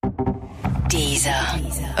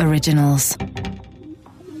Deezer Originals.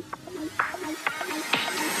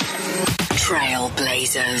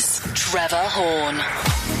 Trailblazers, Trevor Horn.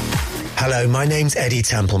 Hello, my name's Eddy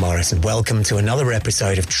Temple Morris, and welcome to another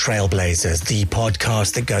episode of Trailblazers, the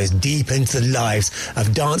podcast that goes deep into the lives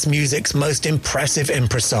of dance music's most impressive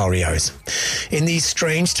impresarios. In these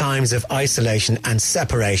strange times of isolation and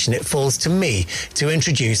separation, it falls to me to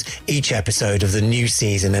introduce each episode of the new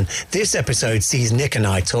season, and this episode sees Nick and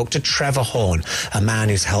I talk to Trevor Horn, a man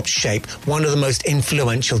who's helped shape one of the most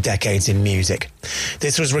influential decades in music.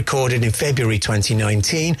 This was recorded in February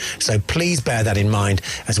 2019, so please bear that in mind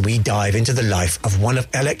as we dive into the life of one of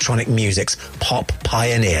electronic music's pop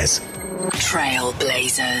pioneers.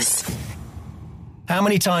 Trailblazers. How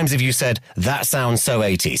many times have you said, that sounds so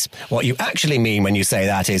 80s? What you actually mean when you say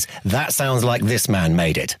that is, that sounds like this man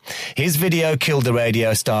made it. His video killed the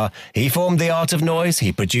radio star. He formed The Art of Noise.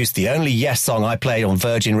 He produced the only Yes song I played on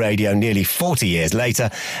Virgin Radio nearly 40 years later.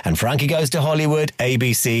 And Frankie Goes to Hollywood,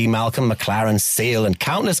 ABC, Malcolm McLaren, Seal, and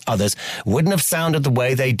countless others wouldn't have sounded the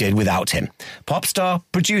way they did without him. Pop star,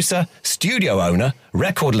 producer, studio owner,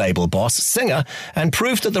 record label boss, singer, and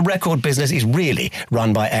proof that the record business is really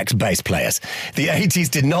run by ex-bass players. The 80s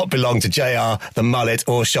did not belong to JR, the mullet,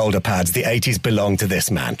 or shoulder pads. The 80s belong to this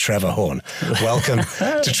man, Trevor Horn. Welcome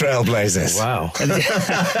to Trailblazers. Wow.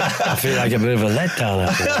 I feel like a bit of a letdown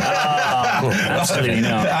after that. Absolutely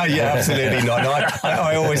not. Yeah, absolutely not. No,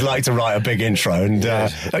 I always like to write a big intro, and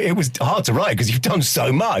it was hard to write because you've done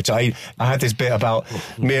so much. I had this bit about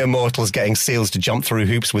mere mortals getting seals to jump through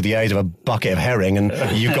hoops with the aid of a bucket of herring, and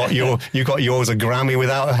you got yours a Grammy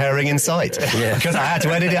without a herring in sight. Yeah. Because I had to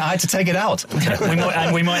edit it, I had to take it out.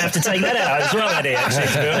 We might have to take that out as well, Eddie, actually,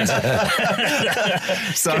 to be honest.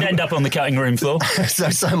 Could end up on the cutting room floor.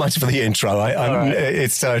 So much for the intro. Right.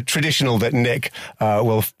 It's traditional that Nick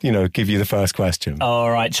will, give you the first question.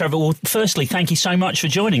 All right, Trevor. Well, firstly, thank you so much for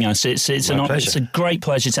joining us. It's a great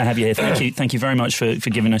pleasure to have you here. Thank you very much for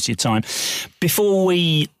giving us your time. Before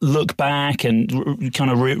we look back and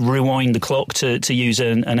kind of rewind the clock to use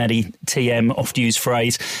an Eddy TM oft-used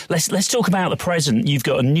phrase, let's talk about the present. You've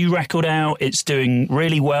got a new record out. It's doing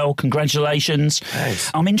really well. Congratulations. Thanks.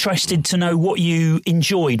 I'm interested to know what you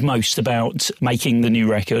enjoyed most about making the new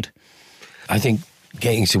record. I think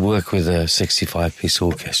getting to work with a 65-piece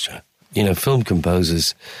orchestra. Film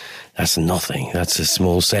composers, that's nothing. That's a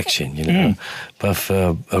small section, But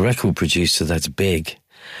for a record producer, that's big.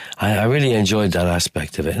 I really enjoyed that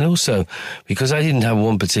aspect of it. And also, because I didn't have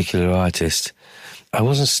one particular artist, I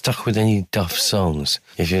wasn't stuck with any duff songs,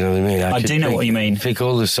 if you know what I mean. I do know what you mean. Pick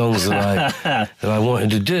all the songs that I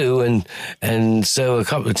wanted to do, and so a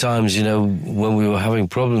couple of times, when we were having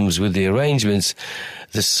problems with the arrangements,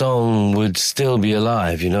 the song would still be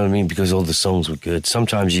alive, you know what I mean? Because all the songs were good.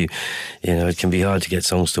 Sometimes it can be hard to get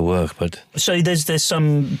songs to work, but... So there's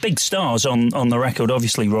some big stars on the record.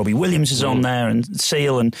 Obviously, Robbie Williams is on there, and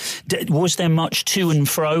Seal. And was there much to and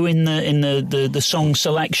fro in the song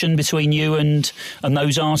selection between you and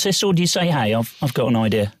those artists, or do you say, hey, I've got an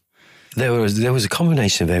idea? There was a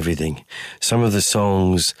combination of everything. Some of the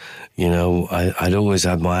songs, I'd always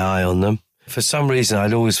had my eye on them. For some reason,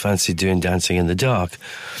 I'd always fancied doing Dancing in the Dark.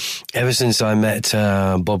 Ever since I met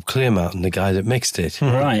Bob Clearmountain, the guy that mixed it.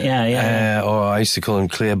 Right, yeah. Or I used to call him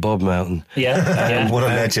Clear Bob Mountain. Yeah. What a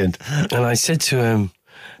legend. And I said to him,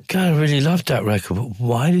 God, I really loved that record, but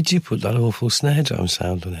why did you put that awful snare drum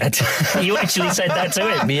sound on it? You actually said that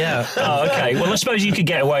to him? Yeah. Oh, okay. Well, I suppose you could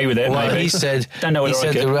get away with it, well, maybe. He said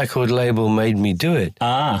the record label made me do it.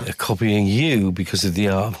 Copying you because of The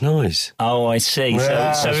Art of Noise. Oh, I see.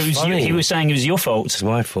 Yeah, so he was saying it was your fault? It's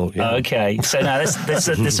my fault, yeah. Okay. So now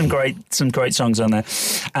there's some great songs on there.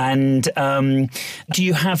 And do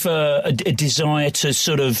you have a desire to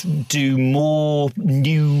sort of do more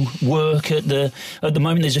new work at the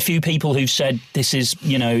moment? There's a few people who've said this is,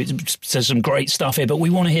 there's some great stuff here, but we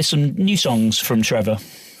want to hear some new songs from Trevor.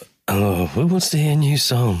 Oh, who wants to hear new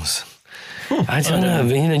songs? I don't know.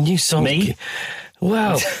 New songs. Me?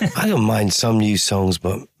 Well, I don't mind some new songs,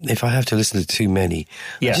 but if I have to listen to too many,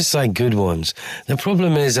 I just like good ones. The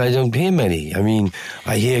problem is I don't hear many. I mean,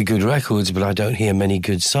 I hear good records, but I don't hear many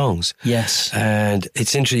good songs. Yes. And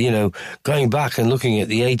it's interesting, going back and looking at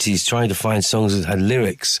the 80s, trying to find songs that had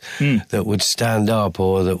lyrics that would stand up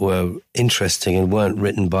or that were interesting and weren't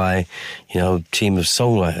written by, a team of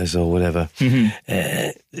songwriters or whatever.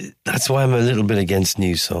 Mm-hmm. That's why I'm a little bit against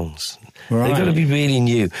new songs. Right. They've got to be really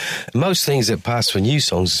new. Most things that pass for new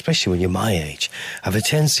songs, especially when you're my age, have a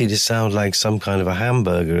tendency tendency to sound like some kind of a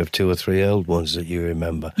hamburger of 2 or 3 old ones that you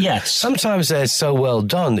remember. Yes. Sometimes they're so well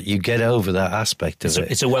done that you get over that aspect of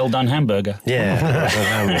it. It's a well-done hamburger. Yeah, well-done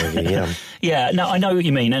hamburger, yeah. Yeah, no, I know what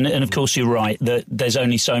you mean, and of course you're right, that there's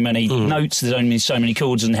only so many notes, there's only so many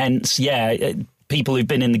chords, and hence, people who've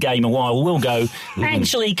been in the game a while will go,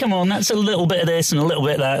 actually, come on, that's a little bit of this and a little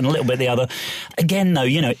bit of that and a little bit of the other. Again, though,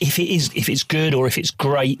 if it's good or if it's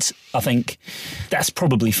great, I think that's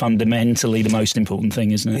probably fundamentally the most important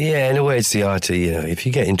thing, isn't it? Yeah, in a way, it's the art. If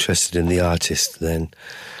you get interested in the artist, then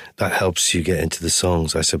that helps you get into the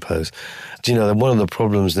songs, I suppose. One of the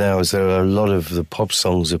problems now is there are a lot of the pop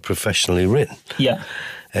songs are professionally written. Yeah.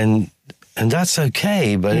 And that's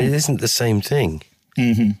okay, but it isn't the same thing.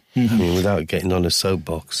 Mm-hmm. Mm-hmm. I mean, without getting on a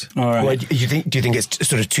soapbox. All right. Well, do you think it's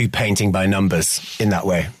sort of too painting by numbers in that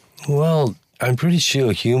way? Well, I'm pretty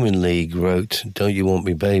sure Human League wrote "Don't You Want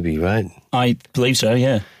Me, Baby," right? I believe so.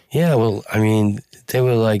 Yeah. Yeah. Well, I mean, they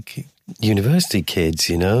were like university kids.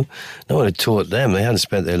 No one had taught them. They hadn't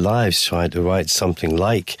spent their lives trying to write something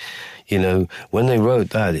like. When they wrote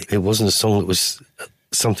that, it wasn't a song that was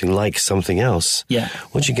something like something else. Yeah.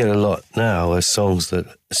 What you get a lot now are songs that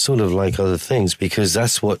are sort of like other things, because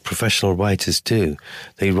that's what professional writers do.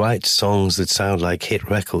 They write songs that sound like hit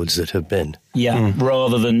records that have been. Yeah,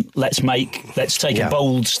 rather than let's take a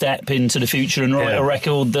bold step into the future and write a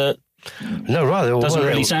record that doesn't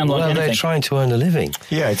really sound like anything. They're trying to earn a living.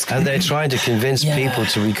 Yeah, and they're trying to convince people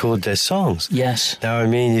to record their songs. Yes. Now, I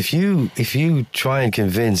mean, if you try and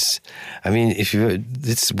convince,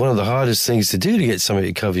 it's one of the hardest things to do to get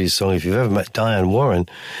somebody to cover your song. If you've ever met Diane Warren,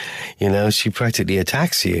 she practically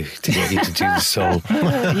attacks you to get you to do the song.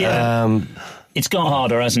 It's got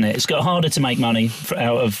harder, hasn't it? It's got harder to make money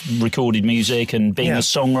out of recorded music, and being a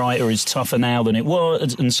songwriter is tougher now than it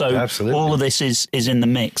was, and so all of this is in the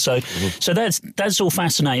mix. So that's all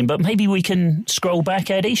fascinating. But maybe we can scroll back,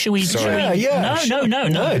 Eddie. Shall we? No,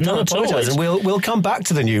 not at all. And we'll come back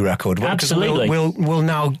to the new record. Absolutely. We'll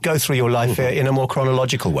now go through your life in a more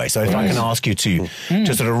chronological way. So if I can ask you to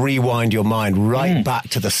sort of rewind your mind right back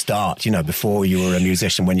to the start, before you were a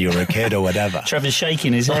musician, when you were a kid or whatever. Trevor's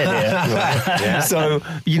shaking his head here. Yeah. So,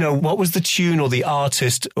 what was the tune or the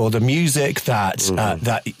artist or the music that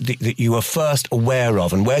you were first aware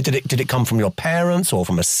of, and where did it come from? Your parents, or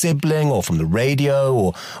from a sibling, or from the radio,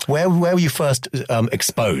 or where were you first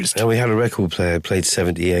exposed? And we had a record player, played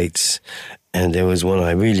 78s, and there was one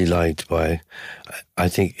I really liked by, I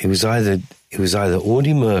think it was either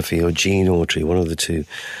Audie Murphy or Gene Autry, one of the two,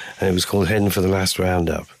 and it was called "Heading for the Last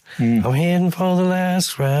Roundup." I'm heading for the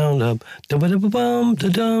last roundup, dum-ba-da-ba-bum,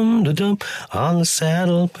 on the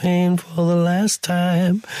saddle, paying for the last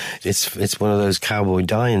time. It's one of those cowboy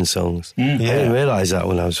dying songs. I didn't realise that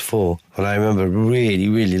when I was 4, and I remember really,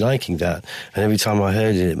 really liking that. And every time I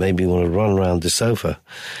heard it, it made me want to run around the sofa.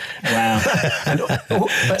 Wow!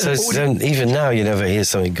 So even now, you never hear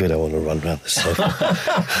something good, I want to run around the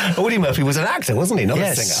sofa. Audie Murphy was an actor, wasn't he? Not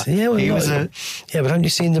a singer. Yeah, he was a. Yeah, but haven't you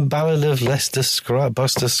seen the Ballad of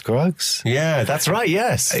Buster Scruggs? Yeah, that's right.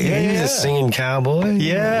 Yes, he was a singing cowboy.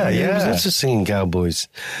 Yeah. He was also singing cowboys.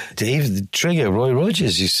 The Trigger, Roy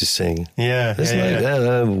Rogers used to sing. Yeah,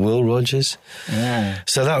 Will Rogers. Yeah.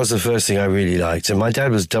 So that was the first thing I really liked. And my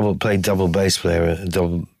dad was played double bass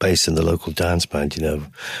in the local dance band,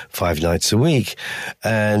 5 nights a week.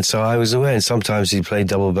 And so I was aware, and sometimes he played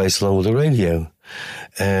double bass along with the radio.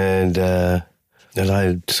 And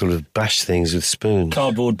I sort of bash things with spoons.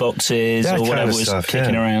 Cardboard boxes or whatever was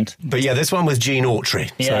kicking around. But this one was Gene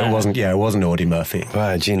Autry. So it wasn't Audie Murphy.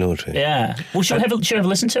 Right, Gene Autry. Yeah. Well, should you ever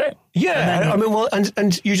listen to it? Yeah.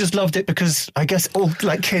 And you just loved it because I guess all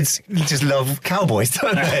kids just love cowboys,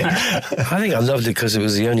 don't they? I think I loved it because it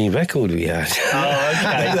was the only record we had. Oh,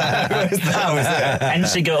 okay. that was it.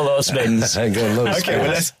 Hence it got a lot of spins. I got a lot of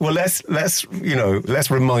spins.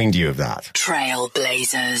 Let's remind you of that.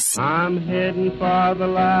 Trailblazers. I'm heading for the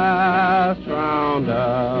last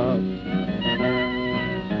roundup.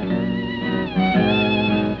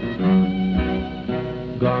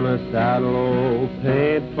 Gonna saddle old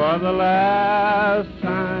Pate for the last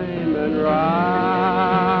time and ride.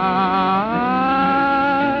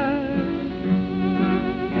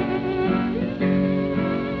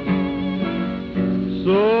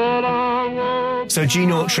 So long, old So Gene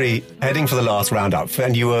Autry, Heading for the Last Roundup,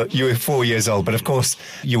 and you were 4 years old, but of course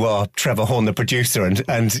you are Trevor Horn, the producer,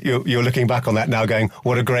 and you're looking back on that now going,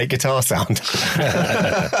 what a great guitar sound.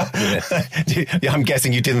 I'm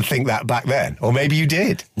guessing you didn't think that back then, or maybe you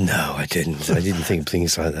did. No, I didn't. I didn't think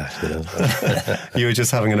things like that. You were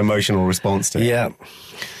just having an emotional response to it. Yeah.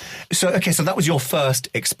 So that was your first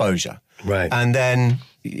exposure. Right. And then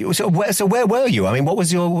So where were you? I mean, what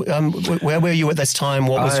was your where were you at this time?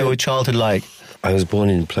 What was your childhood like? I was born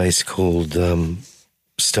in a place called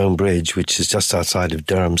Stonebridge, which is just outside of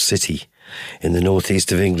Durham City, in the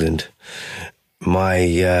northeast of England.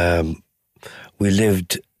 We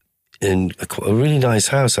lived in a really nice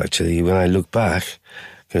house, actually. When I look back,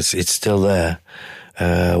 because it's still there.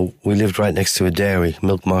 We lived right next to a dairy,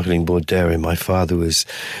 Milk Marketing Board dairy. My father was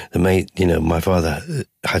the mate, my father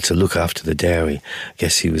had to look after the dairy. I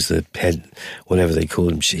guess he was the head, whatever they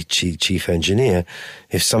called him, chief engineer.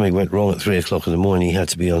 If something went wrong at 3 o'clock in the morning, he had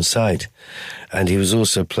to be on site. And he was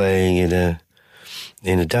also playing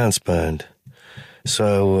in a dance band.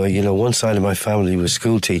 So, one side of my family was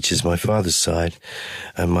school teachers, my father's side,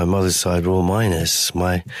 and my mother's side were all miners.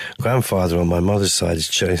 My grandfather on my mother's side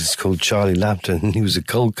is called Charlie Lampton, and he was a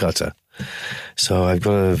coal cutter. So I've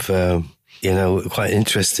got quite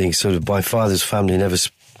interesting sort of, my father's family never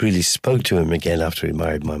really spoke to him again after he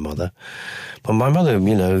married my mother. But my mother,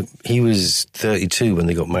 he was 32 when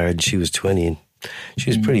they got married, and she was 20, and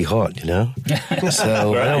she was pretty hot,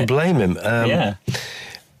 So right. I don't blame him. Yeah.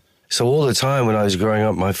 So all the time when I was growing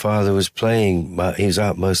up, my father was playing. He was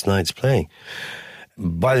out most nights playing.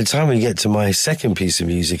 By the time we get to my second piece of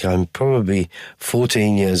music, I'm probably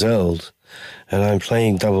 14 years old, and I'm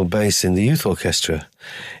playing double bass in the youth orchestra.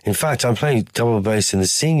 In fact, I'm playing double bass in the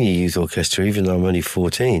senior youth orchestra, even though I'm only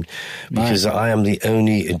 14, because I am the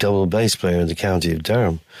only double bass player in the county of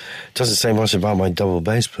Durham. It doesn't say much about my double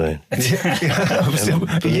bass playing.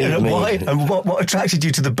 Why? And what attracted you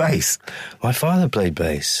to the bass? My father played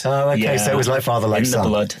bass. Oh, okay, so it was like father, like son. In the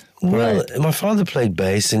blood. Well, my father played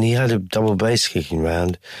bass, and he had a double bass kicking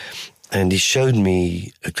around, and he showed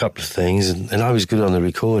me a couple of things, and I was good on the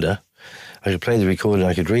recorder. I could play the recorder and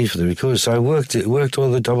I could read for the recorder. So I worked all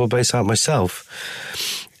the double bass out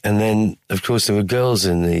myself. And then, of course, there were girls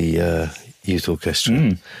in the youth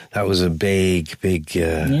orchestra. That was a big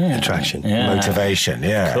attraction. Yeah. Motivation,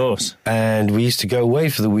 yeah. Of course. And we used to go away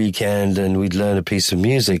for the weekend and we'd learn a piece of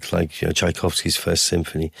music like Tchaikovsky's First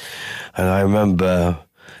Symphony. And I remember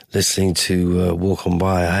listening to Walk On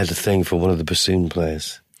By. I had a thing for one of the bassoon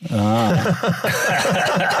players. Got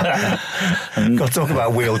to talk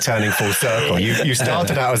about wheel turning full circle. You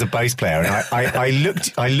started out as a bass player, and I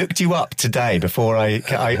looked you up today before I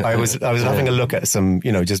was having a look at some,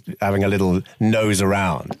 just having a little nose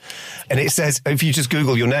around, and it says if you just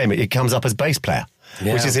Google your name, it comes up as bass player.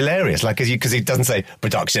 Yeah. Which is hilarious, because it doesn't say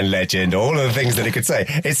production legend or all of the things that it could say.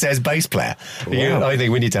 It says bass player. Wow. I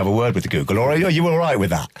think we need to have a word with Google. Or are you all right with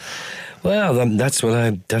that? Well, that's what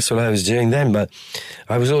I was doing then. But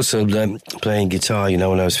I was also playing guitar.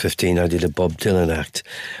 When I was 15, I did a Bob Dylan act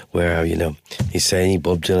where you say any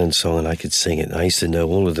Bob Dylan song and I could sing it. And I used to know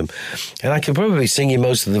all of them, and I could probably sing you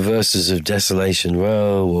most of the verses of Desolation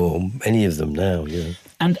Row or any of them now.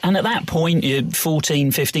 And at that point,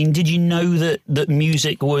 14, 15, did you know that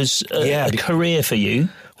music was a career for you?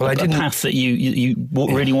 Well, a path that you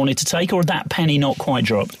really wanted to take, or had that penny not quite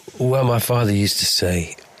dropped? Well, my father used to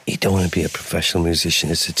say, you don't want to be a professional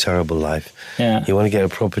musician. It's a terrible life. Yeah. You want to get a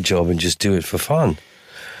proper job and just do it for fun.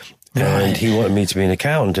 Right. And he wanted me to be an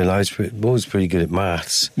accountant, and I was always pretty good at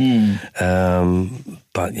maths.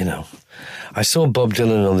 But, I saw Bob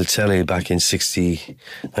Dylan on the telly back in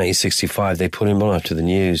 1965. They put him on after the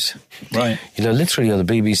news. Right. Literally on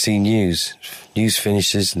the BBC News. News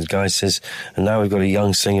finishes and the guy says, and now we've got a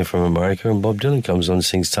young singer from America, and Bob Dylan comes on and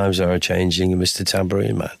sings Times Are Changing and Mr.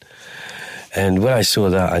 Tambourine Man. And when I saw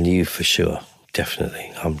that, I knew for sure,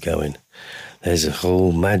 definitely, I'm going. There's a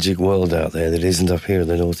whole magic world out there that isn't up here in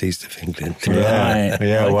the northeast of England. Right.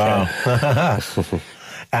 Yeah, wow.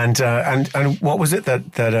 And what was it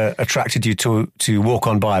that attracted you to Walk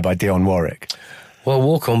On By Dionne Warwick? Well,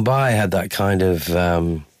 Walk On By had that kind of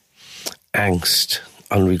angst,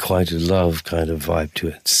 unrequited love kind of vibe to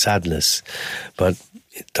it, sadness, but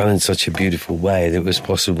done in such a beautiful way that it was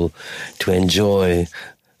possible to enjoy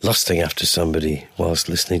lusting after somebody whilst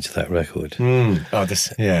listening to that record. There's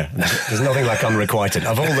nothing like unrequited.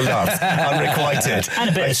 Of all the loves, unrequited.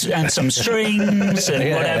 And some strings and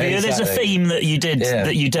whatever. Exactly. There's a theme that you did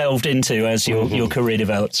that you delved into as your career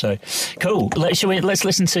developed. So cool. Let's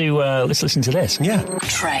listen to this. Yeah.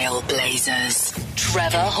 Trailblazers.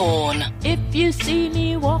 Trevor Horn. If you see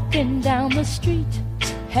me walking down the street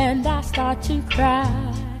and I start to cry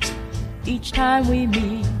each time we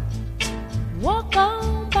meet, walk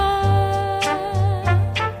on by.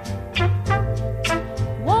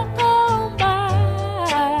 Walk on by.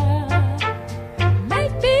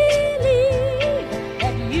 Make believe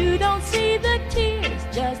that you don't see the tears.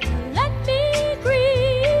 Just let me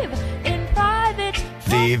grieve in private.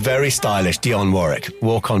 The very stylish Dionne Warwick,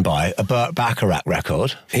 Walk On By, a Burt Bacharach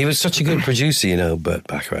record. He was such a good producer, you know, Burt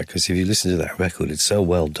Bacharach, because if you listen to that record, it's so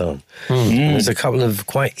well done. And there's a couple of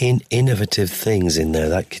quite innovative things in there.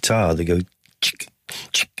 That guitar, they go... Chick,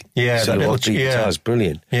 chick. Yeah, sort of upbeat guitar is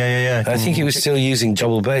brilliant. Yeah. I think he was still using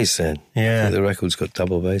double bass then. Yeah. The record's got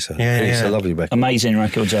double bass on it. Yeah. It's a lovely record. Amazing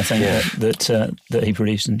records, I think, that he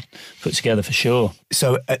produced and put together for sure.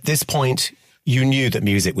 So at this point, you knew that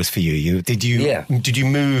music was for you. Did you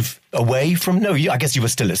move away from? No, I guess you were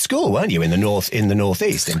still at school, weren't you? In the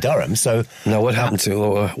northeast, in Durham. So no, what happened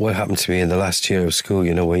to me in the last year of school?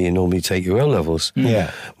 You know, where you normally take your O levels.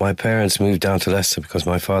 Yeah, my parents moved down to Leicester because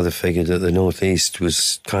my father figured that the northeast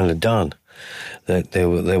was kind of done. That there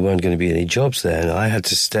weren't going to be any jobs there, and I had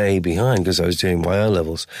to stay behind because I was doing my O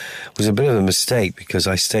levels. It was a bit of a mistake because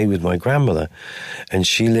I stayed with my grandmother, and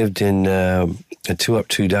she lived in a 2 up,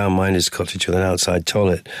 2 down miner's cottage with an outside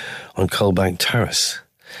toilet on Coalbank Terrace,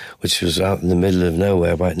 which was out in the middle of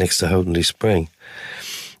nowhere, right next to Hotenley Spring.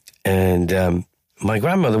 And my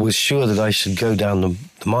grandmother was sure that I should go down the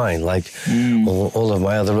mine, like all of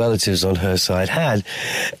my other relatives on her side had,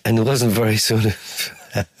 and it wasn't very sort of...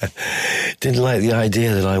 didn't like the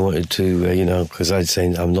idea that I wanted to, because I'd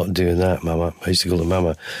say, I'm not doing that, Mama. I used to call her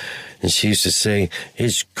Mama. And she used to say,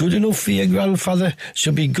 it's good enough for your grandfather,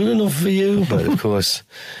 should be good enough for you. But of course,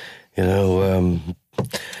 you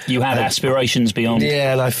had aspirations beyond.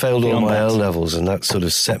 Yeah, and I failed all my that. O levels, and that sort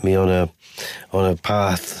of set me on a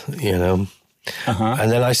path,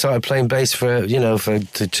 And then I started playing bass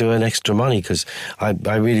to earn extra money because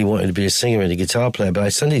I really wanted to be a singer and a guitar player. But I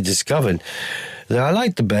suddenly discovered that I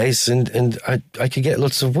liked the bass and I could get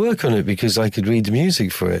lots of work on it because I could read the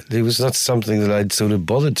music for it. It was not something that I'd sort of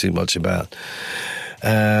bothered too much about.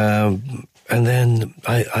 And then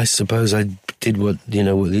I suppose I did what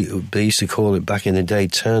they used to call it back in the day,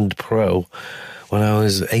 turned pro when I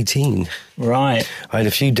was 18. Right. I had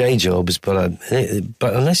a few day jobs, but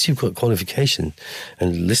unless you've got qualification,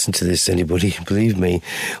 and listen to this, anybody, believe me,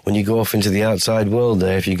 when you go off into the outside world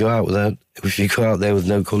there, if you go out there with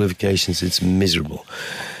no qualifications, it's miserable.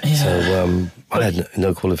 Yeah. So I had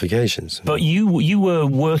no qualifications. But you were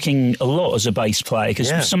working a lot as a bass player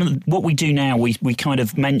because some of what we do now, we kind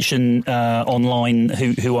of mention online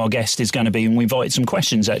who our guest is going to be, and we invited some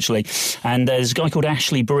questions actually. And there's a guy called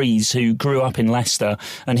Ashley Breeze who grew up in Leicester,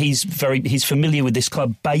 and he's familiar with this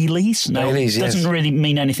club Bailey's. Now, Bailey's, it doesn't really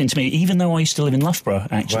mean anything to me, even though I used to live in Loughborough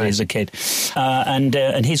actually as a kid. And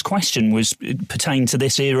his question was pertained to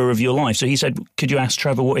this era of your life. So he said, could you ask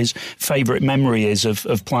Trevor what his favourite memory is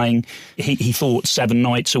of playing? He thought 7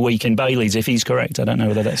 nights a week in Bailey's, if he's correct. I don't know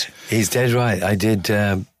whether that's... He's dead right. I did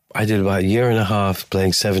about a year and a half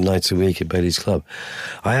playing 7 nights a week at Bailey's Club.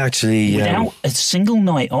 I actually... Without a single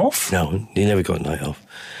night off? No, you never got a night off.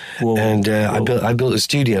 Whoa, and I built a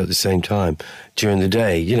studio at the same time during the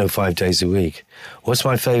day, 5 days a week. What's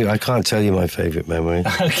my favourite? I can't tell you my favourite memory.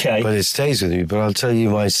 Okay. But it stays with me. But I'll tell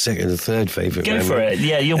you my second or third favourite memory. Go for it.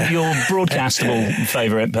 Yeah, your broadcastable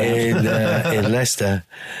favourite. In Leicester.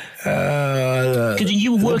 Because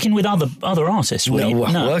you were working with other artists, were you?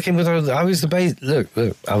 No. Working with other... I was the bass... Look,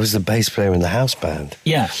 I was the bass player in the house band.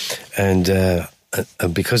 Yeah. And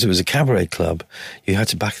because it was a cabaret club, you had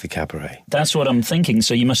to back the cabaret. That's what I'm thinking.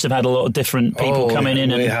 So you must have had a lot of different people coming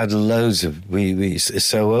in. We had loads of...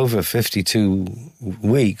 So over 52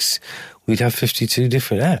 weeks, we'd have 52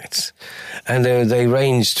 different acts. And they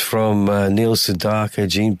ranged from Neil Sedaka,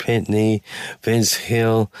 Gene Pitney, Vince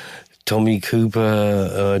Hill... Tommy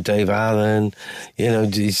Cooper, Dave Allen,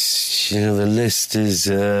 the list is,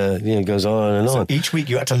 goes on and on. So each week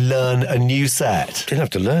you had to learn a new set. Didn't have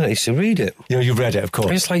to learn it, I used to read it. You read it, of course.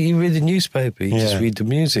 It's like you read the newspaper, you just read the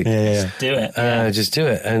music. Yeah. Do it. Just do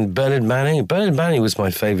it. And Bernard Manning was my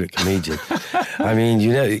favourite comedian. I mean,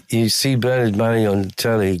 you see Bernard Manning on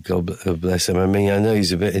telly, God bless him. I mean, I know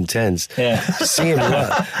he's a bit intense. Yeah. See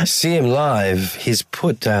him live, his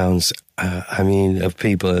put-downs, of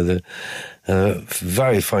people are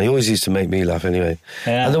very funny. He always used to make me laugh anyway.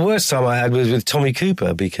 Yeah. And the worst time I had was with Tommy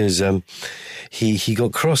Cooper because he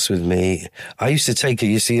got cross with me. I used to take it.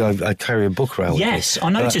 You see, I carry a book around. Yes, I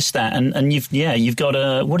noticed that. And you've got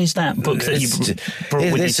a... What is that book that you brought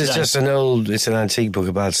with you today? This is just it's an antique book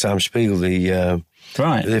about Sam Spiegel,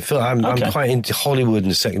 Right. I'm quite into Hollywood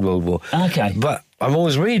and the Second World War. Okay. But I'm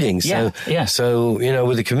always reading. So,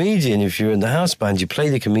 with a comedian, if you're in the house band, you play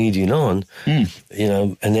the comedian on,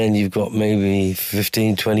 and then you've got maybe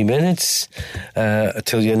 15, 20 minutes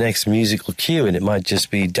till your next musical cue, and it might just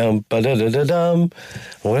be dum-ba-da-da-da-dum,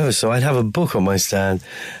 or whatever. So I'd have a book on my stand,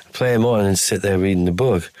 play him on, and sit there reading the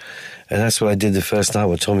book. And that's what I did the first night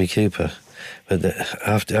with Tommy Cooper. But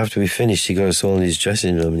after we finished, he got us all in his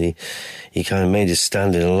dressing room, and he kind of made us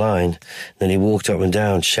stand in a line. Then he walked up and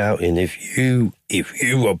down shouting, if you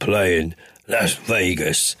were playing Las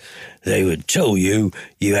Vegas, they would tell you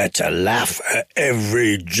had to laugh at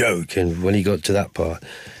every joke. And when he got to that part,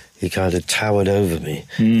 he kind of towered over me,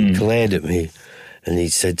 glared at me, and he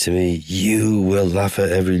said to me, you will laugh at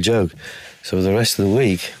every joke. So the rest of the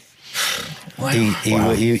week, wow.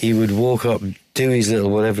 he would walk up, do his little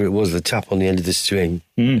whatever it was, the tap on the end of the string.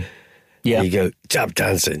 Yeah. He'd go, tap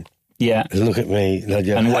dancing. Yeah. And look at me. Like,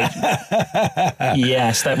 and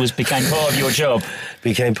yes, that became part of your job.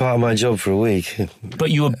 Became part of my job for a week. But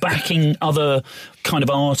you were backing other kind of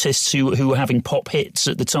artists who were having pop hits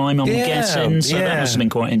at the time, I'm guessing. So that must have been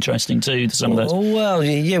quite interesting too, some of those. Oh, well,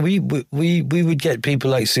 yeah, we would get people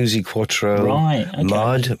like Susie Quattro. Right,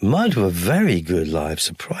 okay. Mud were very good live,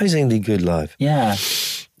 surprisingly good live. Yeah.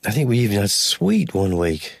 I think we even had Sweet one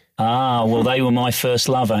week. Ah, well, they were my first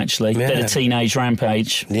love, actually. Yeah. Bit of Teenage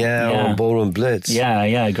Rampage. Yeah, or Ballroom Blitz.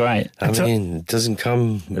 Yeah, great. I mean, it doesn't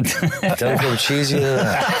come cheesier than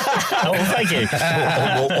that. Oh, well, thank you.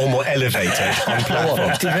 or more elevated on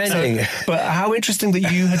platforms. Depending. But how interesting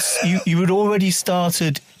that you had already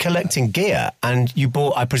started collecting gear, and you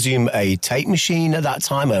bought, I presume, a tape machine at that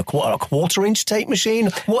time, a quarter-inch tape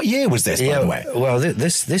machine. What year was this, by the way? Well,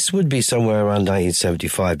 this would be somewhere around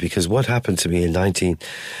 1975, because what happened to me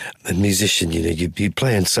a musician, you'd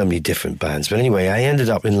play in so many different bands. But anyway, I ended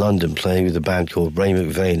up in London playing with a band called Ray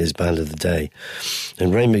McVeigh and his Band of the Day.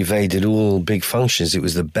 And Ray McVeigh did all big functions. It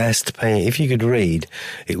was the best paying, if you could read,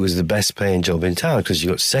 it was the best paying job in town, because you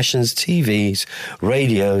got sessions, TVs,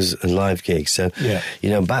 radios, and live gigs. So,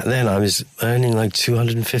 back then I was earning like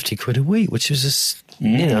 250 quid a week, which was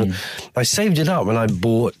I saved it up, and I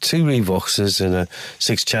bought 2 Revoxers and a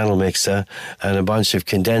 6-channel mixer and a bunch of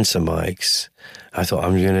condenser mics. I thought,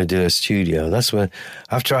 I'm going to do a studio. That's when,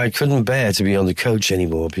 after I couldn't bear to be on the coach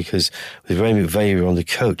anymore, because with Ray McVeigh, you were on the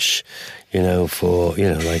coach, for,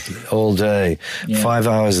 like all day, 5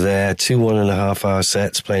 hours there, 2 1.5-hour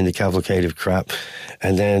sets playing the cavalcade of crap,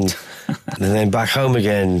 and then back home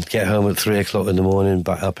again, get home at 3 o'clock in the morning,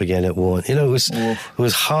 back up again at 1. It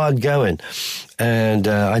was hard going, and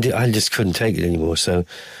I just couldn't take it anymore. So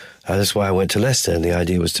that's why I went to Leicester, and the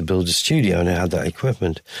idea was to build a studio, and I had that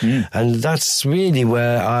equipment. And that's really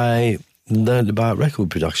where I learned about record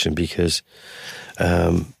production, because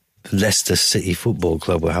Leicester City Football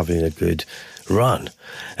Club were having a good run,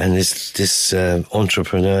 and this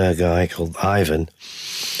entrepreneur guy called Ivan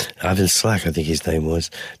Slack, I think his name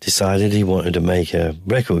was, decided he wanted to make a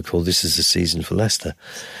record called This Is the Season for Leicester.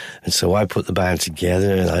 And so I put the band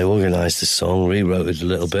together, and I organised the song, rewrote it a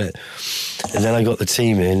little bit, and then I got the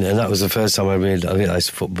team in, and that was the first time I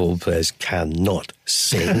realised football players cannot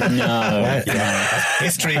sing. No.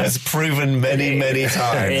 History has proven many, many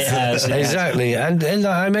times. It has. Exactly. And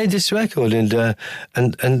I made this record, and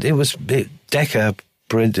it was, Decca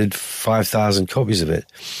printed 5,000 copies of it.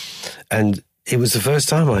 And it was the first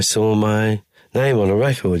time I saw my name on a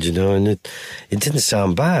record, and it didn't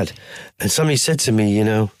sound bad. And somebody said to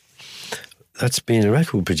me, that's being a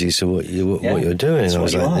record producer, what you're doing. And I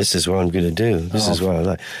was like, this is what I'm going to do. This is what I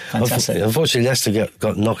like. Fantastic. Unfortunately, Leicester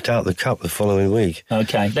got knocked out of the cup the following week.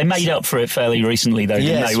 Okay. They made up for it fairly recently, though,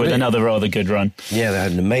 didn't they? With another rather good run. Yeah, they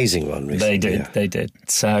had an amazing run recently. They did.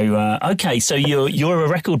 So, so you're a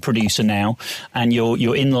record producer now, and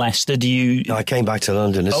you're in Leicester. Do you... No, I came back to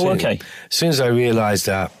London. As soon as I realised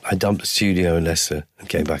that, I dumped the studio in Leicester and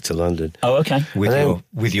came back to London. Oh, okay.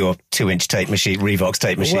 With your 2-inch tape machine, Revox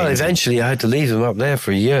tape machine. Well, eventually I had to leave them up there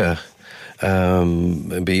for a year,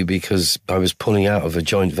 because I was pulling out of a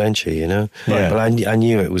joint venture, But I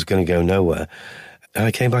knew it was going to go nowhere. And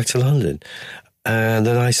I came back to London, and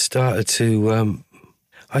then I started to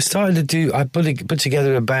put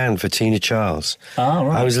together a band for Tina Charles. Oh,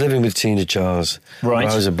 right. I was living with Tina Charles. Right.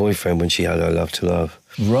 I was a boyfriend when she had I Love to Love.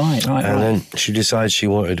 Right. And then she decided she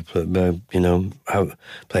wanted to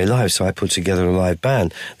play live, so I put together a live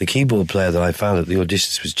band. The keyboard player that I found at the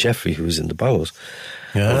auditions was Jeffrey, who was in the Bubbles.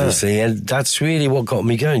 Yeah. Obviously, and that's really what got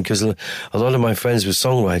me going, because a lot of my friends were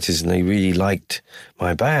songwriters, and they really liked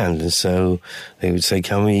my band, and so they would say,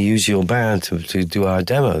 can we use your band to do our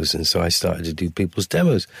demos? And so I started to do people's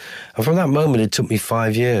demos. And from that moment, it took me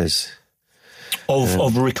 5 years.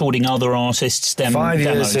 Of recording other artists' demos? 5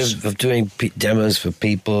 years of doing demos for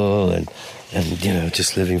people, and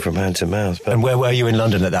just living from hand to mouth. But and where were you in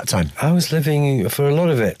London at that time? I was living, for a lot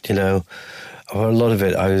of it,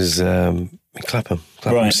 I was in Clapham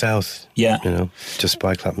South. Yeah. Just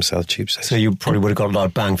by Clapham South tube station. So you probably would have got a lot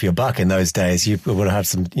of bang for your buck in those days. You would have had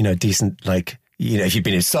some, decent, if you'd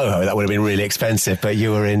been in Soho, that would have been really expensive. But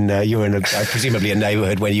you were in presumably a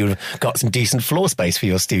neighbourhood where you got some decent floor space for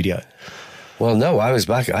your studio. Well, no, I was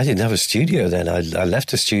back. I didn't have a studio then. I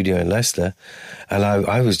left a studio in Leicester, and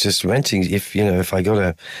I was just renting. If I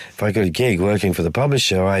got a gig working for the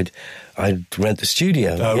publisher, I'd rent the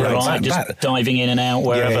studio. Oh, right, just diving in and out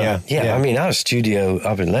wherever. Yeah. I mean, our studio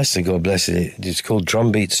up in Leicester, God bless it, it's called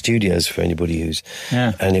Drumbeat Studios for anybody who's.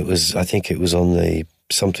 Yeah. And I think it was on the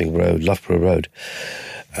something road, Loughborough Road.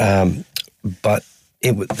 But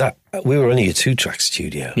we were only a 2-track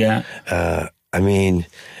studio. Yeah. I mean,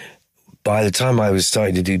 by the time I was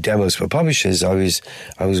starting to do demos for publishers, I was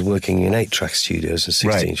working in 8-track studios and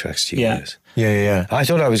 16-track studios. Yeah. I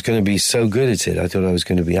thought I was going to be so good at it. I thought I was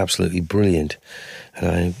going to be absolutely brilliant.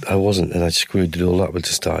 And I wasn't, and I screwed it all up at the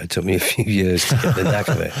start. It took me a few years to get the knack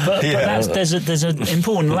of it. But there's an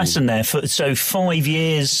important lesson there. So 5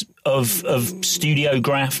 years of studio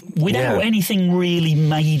graph without anything really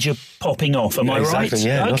major popping off. Am I right?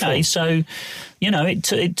 Yeah, okay, nothing. so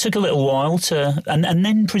it took a little while to, and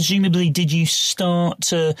then presumably did you start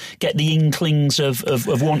to get the inklings of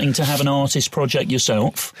wanting to have an artist project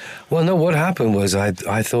yourself? Well, no. What happened was I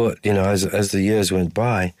thought, as the years went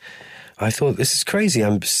by, I thought, this is crazy.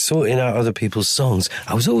 I'm sorting out other people's songs.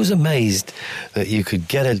 I was always amazed that you could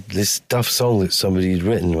get this duff song that somebody had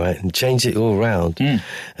written, right, and change it all around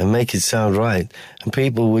and make it sound right. And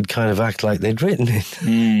people would kind of act like they'd written it.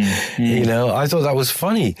 I thought that was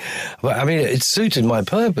funny. But, I mean, it suited my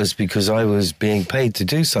purpose because I was being paid to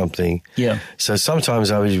do something. Yeah. So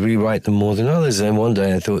sometimes I would rewrite them more than others. And one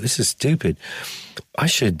day I thought, this is stupid. I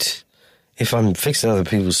should, if I'm fixing other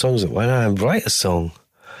people's songs, why don't I write a song?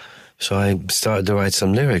 So I started to write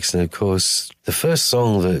some lyrics, and of course, the first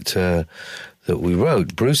song that we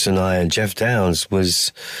wrote, Bruce and I and Jeff Downes,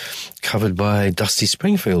 was covered by Dusty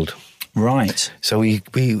Springfield. Right. So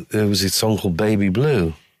there was a song called Baby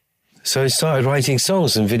Blue. So I started writing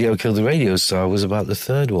songs, and Video Killed the Radio Star was about the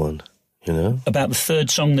third one, About the third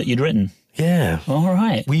song that you'd written? Yeah. All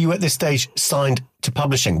right. Were you at this stage signed to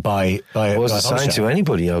publishing by I wasn't signed to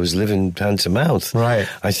anybody. I was living hand to mouth. Right.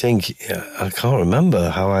 I think, I can't remember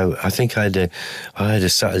how I think I had a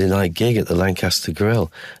Saturday night gig at the Lancaster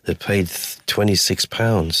Grill that paid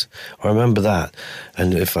 £26. I remember that.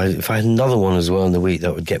 And if I had another one as well in the week,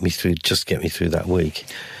 that would get me through that week.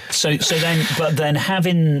 So then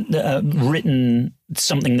having written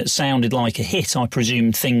something that sounded like a hit, I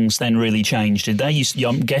presume things then really changed, did they?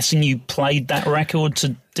 I'm guessing you played that record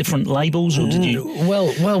to different labels, or did you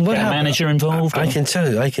what get a manager involved? I can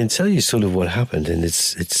tell you sort of what happened, and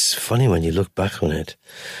it's funny when you look back on it.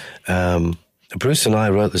 Bruce and I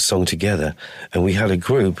wrote the song together, and we had a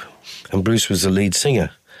group, and Bruce was the lead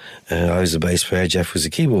singer. I was the bass player, Jeff was the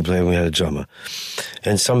keyboard player, and we had a drummer.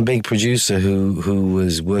 And some big producer who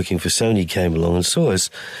was working for Sony came along and saw us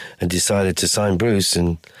and decided to sign Bruce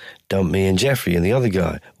and dump me and Jeffrey and the other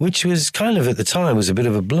guy, which was kind of, at the time, was a bit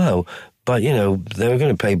of a blow. But, they were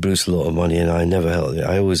going to pay Bruce a lot of money, and I never held it.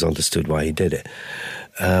 I always understood why he did it.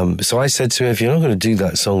 So I said to him, if you're not going to do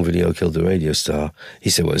that song, Video Killed the Radio Star, he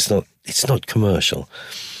said, well, it's not commercial.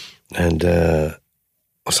 And,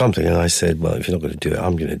 or something. And I said, well, if you're not going to do it,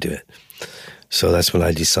 I'm going to do it. So that's when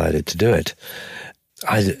I decided to do it.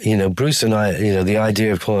 Bruce and I, the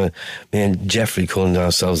idea of me and Jeffrey calling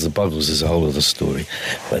ourselves the Buggles is a whole other story.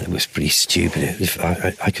 But it was pretty stupid. If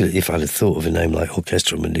I'd have thought of a name like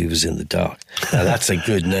Orchestral Manoeuvres in the Dark. Now that's a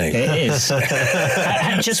good name. It is.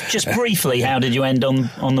 Just briefly, how did you end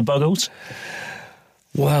on the Buggles?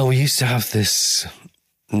 Well, we used to have this,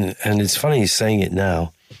 and it's funny saying it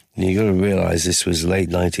now. You've got to realise this was late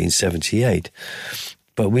 1978.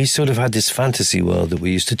 But we sort of had this fantasy world that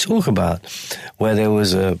we used to talk about, where there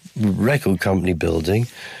was a record company building,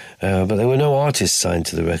 but there were no artists signed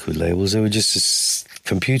to the record labels. There were just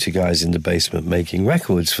computer guys in the basement making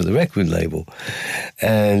records for the record label.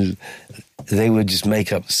 And they would just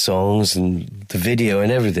make up the songs and the video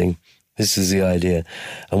and everything. This is the idea.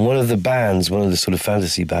 And one of the sort of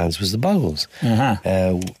fantasy bands was the Buggles.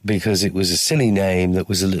 Because it was a silly name that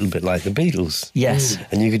was a little bit like the Beatles. Yes.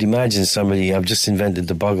 And you could imagine somebody, I've just invented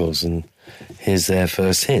the Buggles and here's their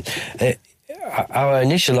first hit. Our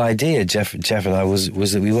initial idea, Jeff and I, was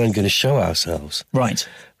that we weren't going to show ourselves. Right.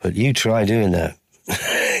 But you try doing that.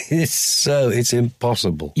 It's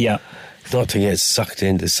impossible. Yeah. Not to get sucked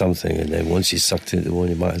into something, and then once you're sucked into one,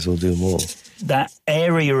 you might as well do more. that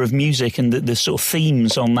area of music and the sort of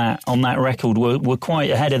themes on that record were quite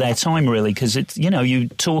ahead of their time, really, because it's, you know, you're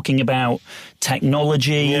talking about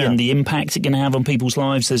technology and the impact it can have on people's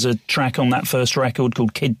lives. There's a track on that first record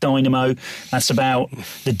called Kid Dynamo. That's about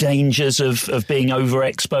the dangers of being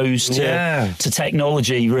overexposed to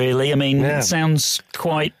technology, really. I mean, it sounds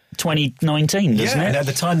quite 2019, doesn't it? And at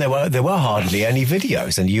the time there were hardly any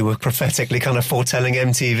videos, and you were prophetically kind of foretelling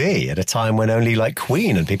MTV at a time when only like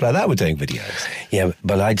Queen and people like that were doing videos. Yeah,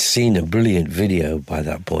 but I'd seen a brilliant video by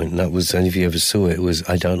that point, and that was, and if you ever saw it, was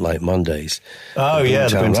I Don't Like Mondays. Oh, yeah,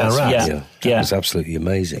 the Boomtown Rats. Yeah. That was absolutely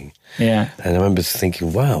amazing. Yeah. And I remember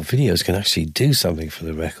thinking, wow, videos can actually do something for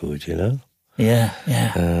the record, you know? Yeah.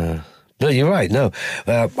 No, you're right. No,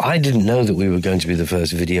 I didn't know that we were going to be the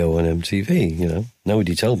first video on MTV. You know,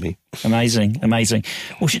 nobody told me. Amazing.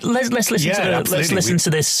 Well, let's listen to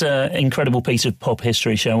this incredible piece of pop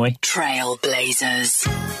history, shall we? Trailblazers.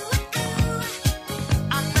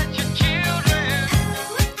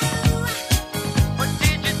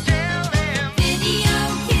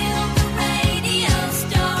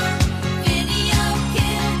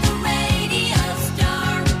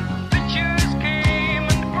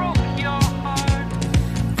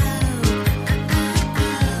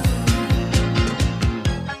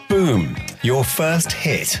 Boom. Your first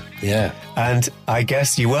hit. Yeah. And I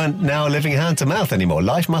guess you weren't now living hand to mouth anymore.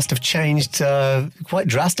 Life must have changed quite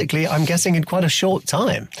drastically, I'm guessing, in quite a short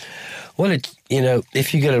time. Well,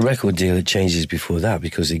 if you get a record deal, it changes before that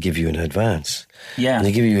because they give you an advance. Yeah. And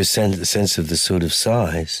they give you a sense of the sort of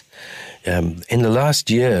size. In the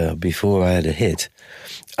last year before I had a hit,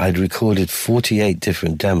 I'd recorded 48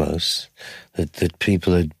 different demos that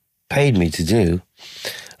people had paid me to do.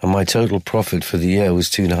 And my total profit for the year was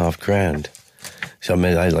 $2,500. So I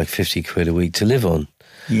had like 50 quid a week to live on.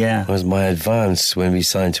 Yeah. Whereas my advance when we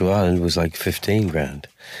signed to Ireland was like 15 grand.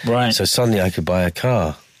 Right. So suddenly I could buy a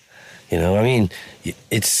car. You know, I mean,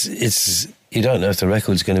 it's you don't know if the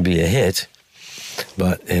record's going to be a hit,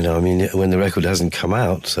 but, you know, I mean, when the record hasn't come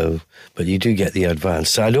out, but you do get the advance.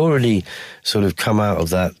 So I'd already sort of come out of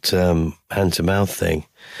that hand-to-mouth thing.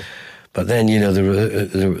 But then, you know,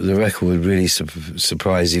 the record would really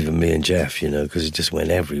surprise even me and Jeff, you know, because it just went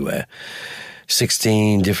everywhere.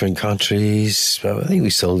 16 different countries. I think we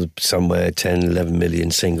sold somewhere 10, 11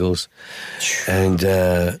 million singles. And,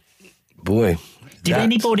 boy. Did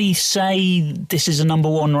anybody say this is a number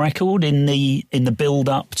one record in the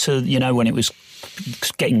build-up to, you know, when it was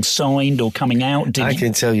getting signed or coming out? I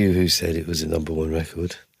can tell you who said it was a number one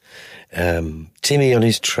record. Timmy on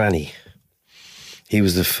his tranny. He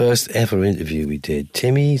was the first ever interview we did.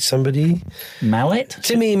 Timmy somebody? Mallet?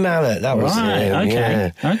 Timmy Mallet, that was him.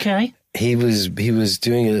 Okay, yeah. Okay. He was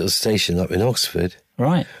doing a little station up in Oxford.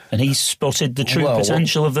 Right, and he spotted the true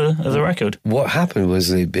potential of the record. What happened was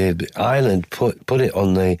the Ireland put it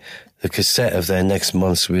on the cassette of their next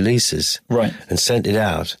month's releases. Right. And sent it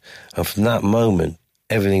out. And from that moment,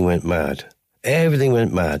 everything went mad. Everything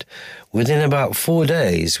went mad. Within about 4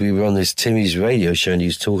 days, we were on this Timmy's radio show and he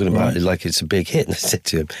was talking about it like it's a big hit. And I said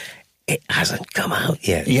to him, it hasn't come out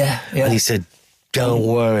yet. Yeah. And he said, don't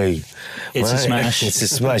worry. It's a smash. It's a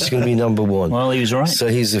smash. It's going to be number one. Well, he was right. So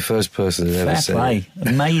he's the first person that ever said it.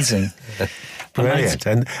 Amazing. Brilliant.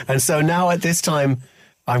 And so now at this time,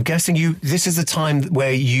 I'm guessing this is the time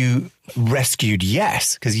where you rescued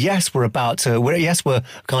Yes, because Yes were were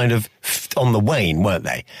kind of on the wane, weren't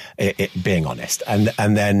they? Being honest, and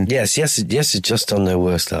then Yes is just on their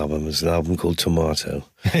worst album. It's an album called Tomato.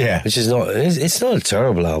 Yeah, which is not. It's not a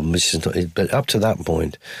terrible album. It's just not, but up to that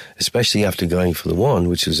point, especially after Going for the One,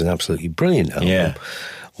 which was an absolutely brilliant album,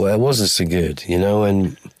 well, it wasn't so good, you know,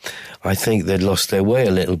 and I think they'd lost their way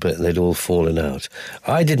a little bit. They'd all fallen out.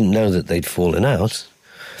 I didn't know that they'd fallen out.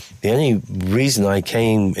 The only reason I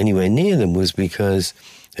came anywhere near them was because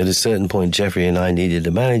at a certain point, Jeffrey and I needed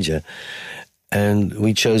a manager, and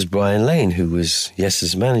we chose Brian Lane, who was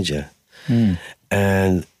Yes's manager.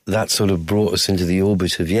 And that sort of brought us into the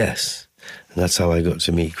orbit of Yes. And that's how I got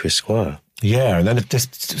to meet Chris Squire. Yeah, and then it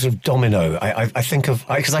just sort of domino. I think of,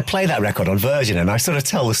 because I play that record on Virgin and I sort of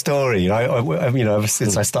tell the story, ever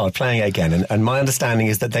since I started playing it again. And my understanding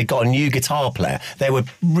is that they got a new guitar player. They were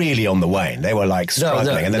really on the wane. They were like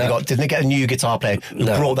struggling. And then didn't they get a new guitar player who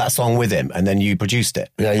brought that song with him and then you produced it?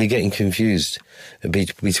 No, you're getting confused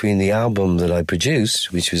between the album that I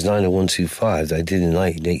produced, which was 90125 that I did in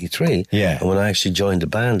 1983, and when I actually joined the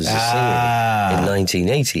band as a singer in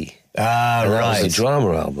 1980. That was a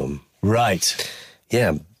drama album. Right.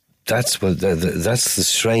 Yeah, that's the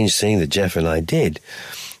strange thing that Jeff and I did.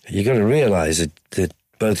 You got to realise that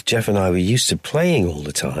both Jeff and I were used to playing all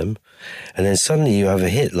the time, And then suddenly you have a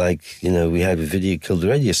hit like, we had with Video Killed the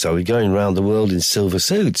Radio Star. We're going around the world in silver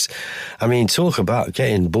suits. I mean, talk about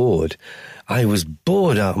getting bored. I was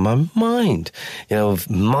bored out of my mind,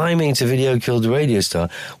 miming to Video Killed the Radio Star.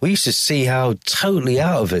 We used to see how totally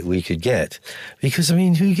out of it we could get. Because,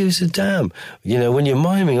 who gives a damn? When you're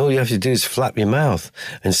miming, all you have to do is flap your mouth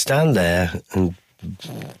and stand there and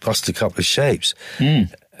bust a couple of shapes.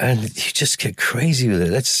 And you just get crazy with it.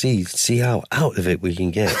 Let's see how out of it we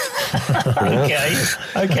can get.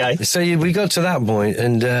 Okay. So we got to that point,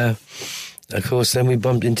 and of course, then we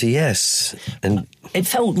bumped into Yes. And it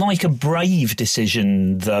felt like a brave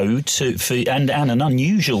decision, though, and an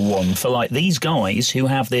unusual one for like these guys who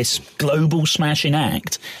have this global smashing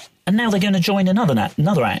act, and now they're going to join another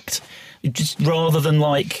act. Just rather than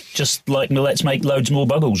let's make loads more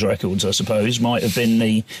Buggles records, I suppose, might have been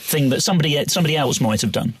the thing that somebody else might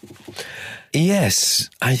have done.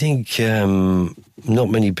 Yes, I think not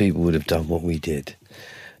many people would have done what we did.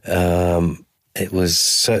 It was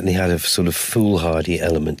certainly had a sort of foolhardy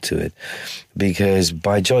element to it, because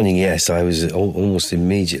by joining Yes, I was almost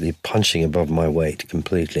immediately punching above my weight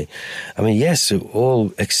completely. Yes,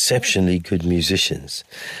 all exceptionally good musicians.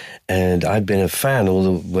 And I'd been a fan all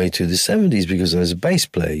the way to the 70s because I was a bass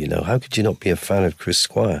player, How could you not be a fan of Chris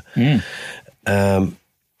Squire? And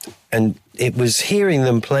it was hearing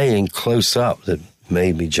them playing close up that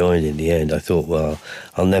made me join in the end. I thought, well,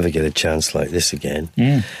 I'll never get a chance like this again.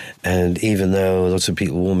 And even though lots of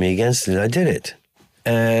people warned me against it, I did it.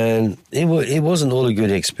 And it wasn't all a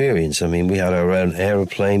good experience. We had our own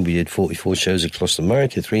aeroplane. We did 44 shows across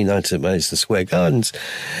America, 3 nights at Madison Square Gardens.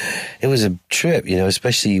 It was a trip,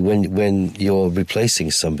 especially when you're replacing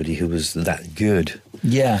somebody who was that good.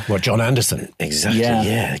 Yeah. Well, John Anderson. Exactly.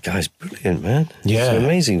 Yeah, the guy's brilliant, man. Yeah. It's an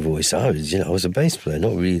amazing voice. I was a bass player,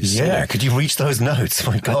 not really a singer. Yeah, could you reach those notes?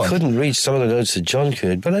 My God. I couldn't reach some of the notes that John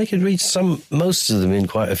could, but I could reach most of them in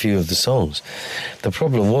quite a few of the songs. The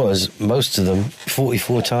problem was, most of them,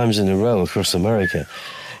 44 times in a row across America.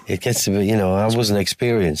 It gets to be, I wasn't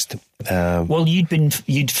experienced. Well,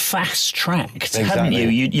 you'd fast-tracked, hadn't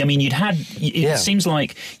you? It seems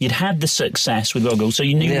like you'd had the success with Buggles, so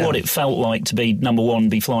you knew what it felt like to be number one,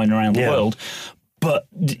 be flying around the world. But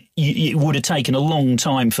it would have taken a long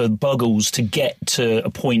time for Buggles to get to a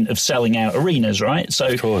point of selling out arenas, right? So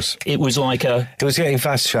of course. It was like it was getting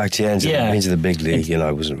fast-tracked into the big league, and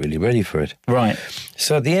I wasn't really ready for it. Right.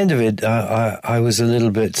 So at the end of it, I was a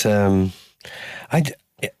little bit...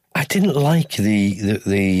 I didn't like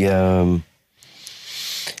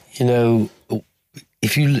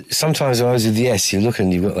sometimes when I was with Yes, you look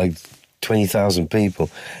and you've got like 20,000 people,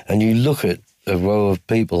 and you look at a row of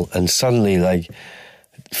people, and suddenly like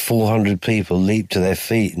 400 people leap to their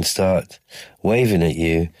feet and start waving at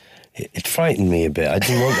you. It frightened me a bit. I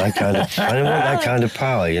didn't want that kind of. I didn't want that kind of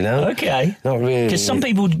power, Okay. Not really. Because some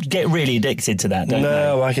people get really addicted to that, don't they?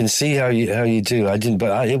 No, I can see how you do. I didn't,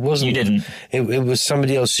 but it wasn't. You didn't. It was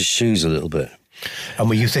somebody else's shoes a little bit. And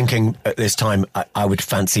were you thinking at this time, I would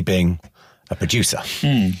fancy being a producer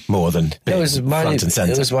more than being front and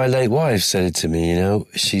centre? It was my late wife said it to me.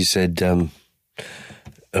 She said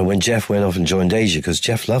when Jeff went off and joined Asia, because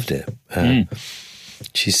Jeff loved it.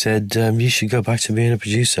 She said, you should go back to being a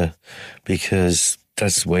producer, because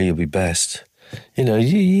that's where you'll be best.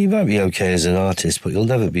 You might be okay as an artist, but you'll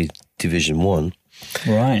never be Division 1.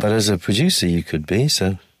 Right. But as a producer, you could be,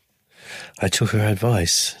 so I took her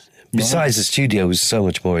advice. Besides, the studio was so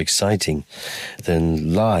much more exciting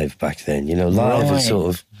than live back then. Live had sort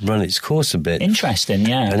of run its course a bit. Interesting,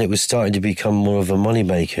 yeah. And it was starting to become more of a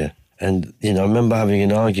moneymaker. And, I remember having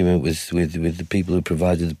an argument with the people who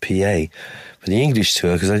provided the PA for the English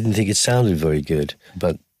tour, because I didn't think it sounded very good,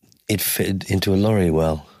 but it fit into a lorry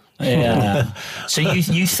well. Yeah. So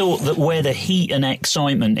you thought that where the heat and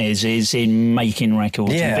excitement is in making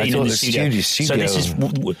records and being in the studio. So this is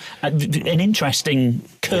an interesting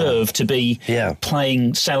curve to be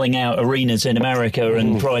selling out arenas in America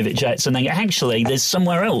and private jets, and then actually there's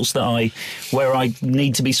somewhere else where I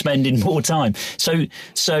need to be spending more time. So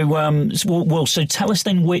tell us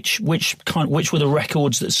then which were the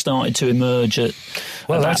records that started to emerge at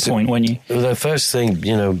that point when you... Well, the first thing,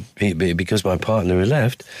 because my partner had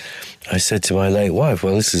left, I said to my late wife,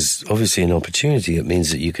 well, this is obviously an opportunity. It means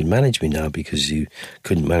that you can manage me now, because you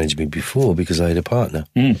couldn't manage me before because I had a partner.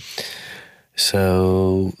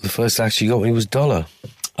 So the first act she got me was Dollar.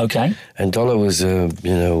 Okay. And Dollar was a,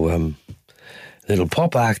 little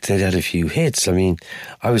pop act that had a few hits. I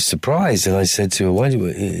was surprised, and I said to her, why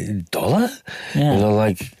Dollar? Yeah. And I'm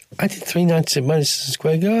like, I did 3 nights at Madison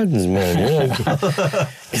Square Gardens, man.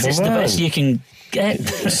 Is this the best you can get?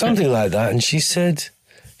 Something like that. And she said,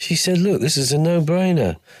 look, this is a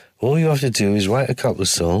no-brainer. all you have to do is write a couple of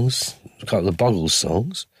songs, a couple of Boggles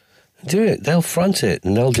songs, and do it. They'll front it,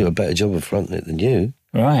 and they'll do a better job of fronting it than you.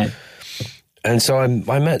 Right. And so I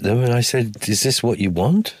met them, and I said, is this what you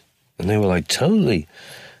want? And they were like, totally.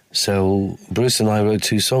 So Bruce and I wrote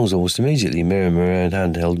 2 songs almost immediately, Mirror, Mirror and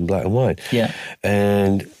Handheld and Black and White. Yeah.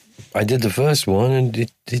 And I did the first one,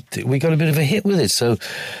 and we got a bit of a hit with it. So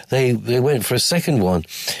they went for a second one.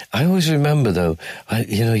 I always remember, though,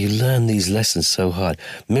 you learn these lessons so hard.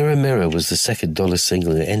 Mirror, Mirror was the second dollar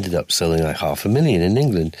single, and it ended up selling like 500,000 in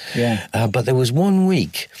England. Yeah. But there was one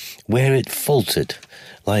week where it faltered.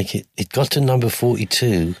 Like, it got to number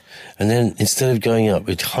 42, and then instead of going up,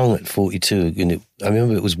 it hung at 42. And I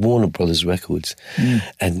remember it was Warner Brothers Records.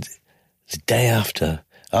 And the day after,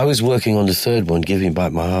 I was working on the third one, Giving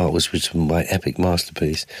Back My Heart, which was my epic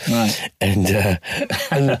masterpiece. Right. And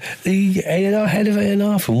the head of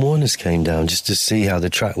A&R from Warner's came down just to see how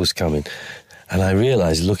the track was coming. And I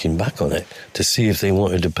realised, looking back on it, to see if they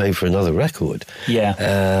wanted to pay for another record.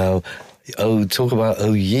 Yeah. Talk about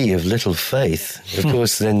Oh Ye of Little Faith. Of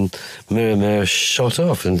course, then Mirror Mirror shot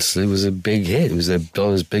off, and it was a big hit. It was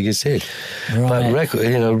Dollar's biggest hit. Right. But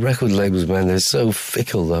record labels, man, they're so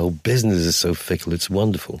fickle. The whole business is so fickle. It's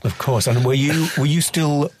wonderful. Of course. And were you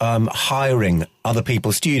still hiring other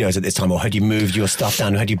people's studios at this time, or had you moved your stuff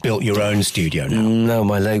down? Had you built your own studio now? No,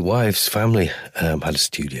 my late wife's family had a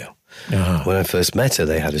studio. Uh-huh. When I first met her,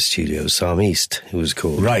 they had a studio, Psalm East, it was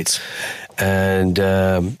called. Right. And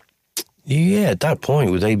at that point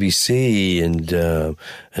with ABC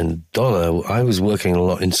and Dollar, I was working a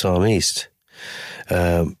lot in Psalm East,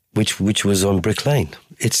 which was on Brick Lane.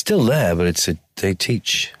 It's still there, but they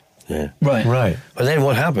teach. Yeah. Right. But then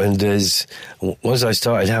what happened is, once I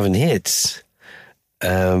started having hits,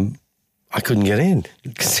 I couldn't get in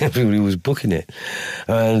because everybody was booking it.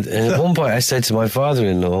 And at one point I said to my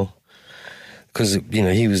father-in-law, because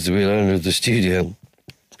he was the real owner of the studio,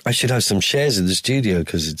 I should have some shares in the studio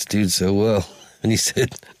because it's doing so well. And he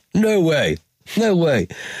said, no way.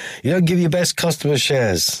 You don't give your best customer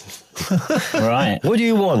shares. Right. What do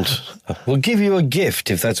you want? We'll give you a gift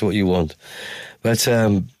if that's what you want. But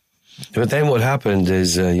then what happened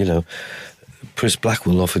is, Chris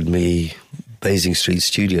Blackwell offered me Basing Street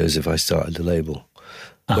Studios if I started the label.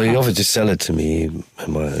 But he offered to sell it to me,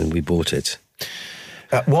 and we bought it.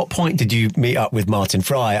 At what point did you meet up with Martin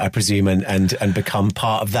Fry, I presume, and become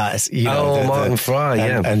part of that? Martin Fry,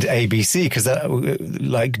 yeah. And ABC, because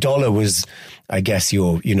Dollar was, I guess,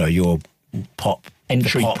 your pop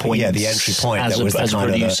entry point. Yeah, the entry point. As that was a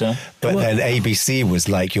producer. But then ABC was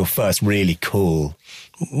like your first really cool.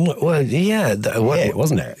 Well, yeah,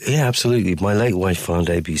 wasn't it? Yeah, absolutely. My late wife found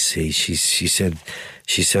ABC.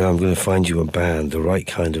 She said, I'm going to find you a band, the right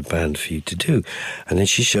kind of band for you to do. And then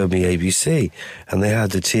she showed me ABC, and they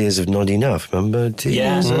had the Tears of Not Enough. Remember?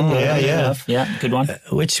 Tears of Not Enough. Yeah, good one.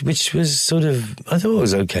 Which was sort of, I thought it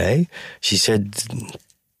was okay. She said,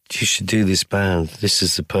 you should do this band. This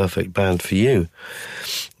is the perfect band for you.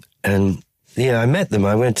 And yeah, I met them.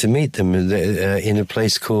 I went to meet them in a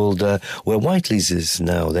place called where Whiteley's is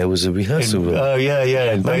now. There was a rehearsal room. Oh,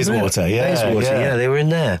 yeah, in Bayswater. Yeah, they were in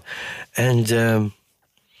there. And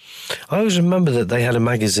I always remember that they had a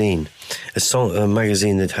magazine, a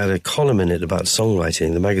magazine that had a column in it about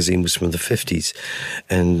songwriting. The magazine was from the 50s,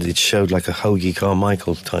 and it showed like a Hoagie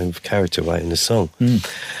Carmichael type of character writing the song.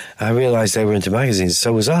 I realized they were into magazines.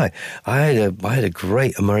 So was I. I had a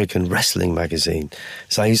great American wrestling magazine.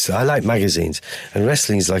 So I like magazines, and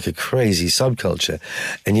wrestling is like a crazy subculture.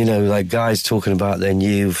 And like guys talking about their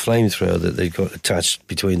new flamethrower that they've got attached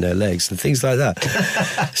between their legs and things like that.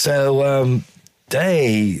 So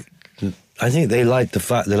I think they liked the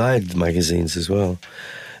fact that I had the magazines as well.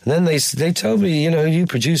 And then they told me, you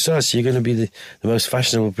produce us, you're going to be the most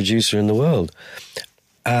fashionable producer in the world.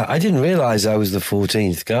 I didn't realize I was the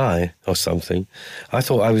 14th guy or something. I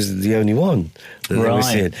thought I was the only one that they were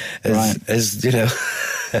seeing.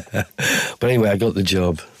 But anyway, I got the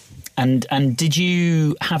job. And did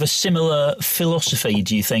you have a similar philosophy,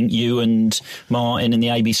 do you think, you and Martin and the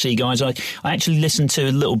ABC guys? I actually listened to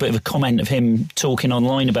a little bit of a comment of him talking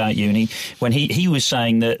online about you, and when he was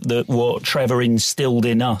saying that what Trevor instilled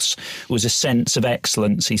in us was a sense of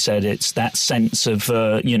excellence. He said it's that sense of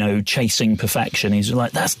chasing perfection. He's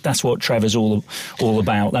like, that's what Trevor's all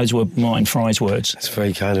about. Those were Martin Fry's words. That's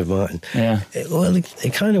very kind of Martin. Yeah.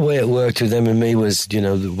 The kind of way it worked with them and me was,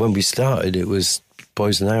 when we started, it was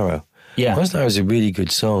Poison Arrow. Yeah. Poison Arrow was a really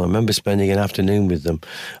good song. I remember spending an afternoon with them.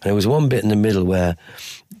 And there was one bit in the middle where,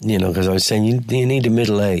 because I was saying, you need a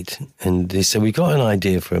middle eight. And they said, we got an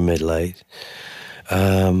idea for a middle eight.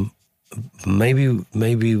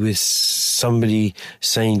 Maybe with somebody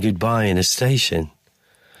saying goodbye in a station.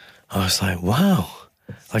 I was like, wow,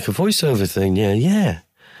 like a voiceover thing, yeah.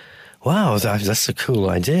 Wow, that's a cool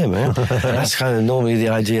idea, man. That's kind of normally the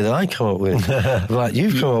idea that I come up with. But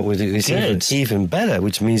you've come up with it. It's even better,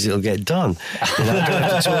 which means it'll get done. You know, I don't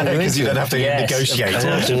have to talk because you don't have to negotiate. I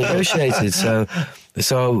don't have to negotiate it.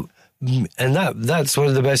 So, and that's one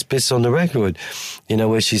of the best bits on the record. You know,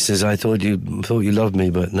 where she says, "I thought you loved me,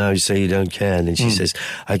 but now you say you don't care." And then she says,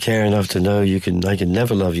 "I care enough to know I can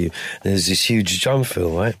never love you." And there's this huge drum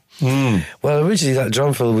fill, right? Well, originally that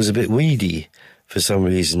drum fill was a bit weedy. For some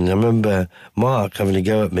reason, I remember Mark having a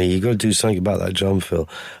go at me. You got to do something about that drum fill,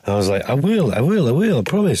 and I was like, I will, I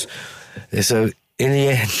promise. And so in the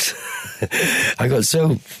end, I got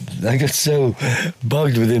so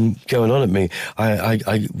bugged with him going on at me.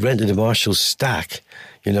 I rented a Marshall stack.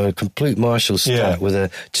 You know, a complete Marshall stack with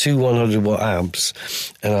two 100-watt amps,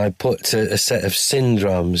 and I put a set of Sin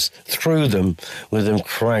drums through them with them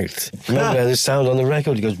cranked. Remember the sound on the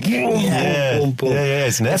record? It goes boom, boom, boom. Yeah,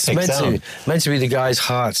 it's an epic sound. Meant to be the guy's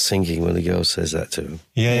heart sinking when the girl says that to him.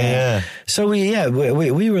 Yeah. So we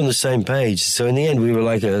were on the same page. So in the end, we were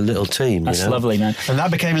like a little team. That's lovely, man. And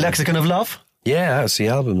that became Lexicon of Love? Yeah, that's the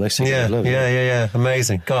album, Lexicon of Love. Yeah.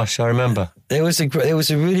 Amazing. Gosh, I remember. There was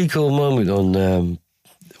a really cool moment on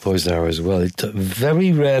Poison Arrow as well. It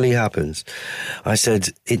very rarely happens. I said,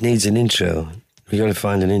 it needs an intro. We got to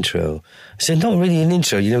find an intro. I said, not really an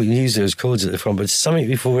intro. You know, you use those chords at the front, but something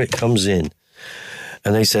before it comes in.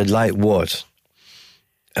 And they said, like what?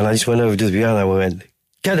 And I just went over to the piano and I went,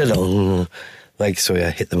 get along. Like, sorry, I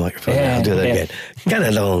hit the microphone. I'll do that again. Get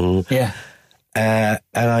along. Yeah. And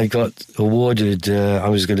I got awarded, they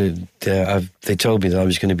told me that I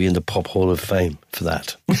was going to be in the Pop Hall of Fame for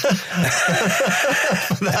that.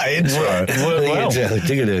 That intro. It worked well.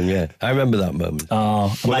 Yeah. I remember that moment.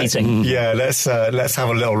 Oh, amazing. Yeah, let's have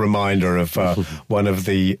a little reminder of one of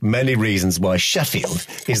the many reasons why Sheffield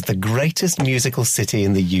is the greatest musical city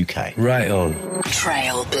in the UK. Right on.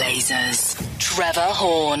 Trailblazers. Trevor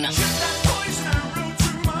Horn.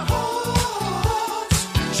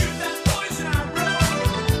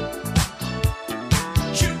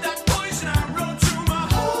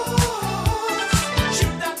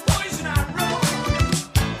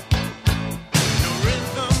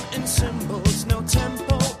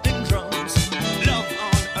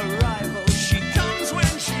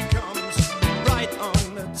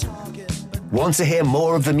 Want to hear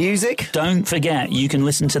more of the music? Don't forget, you can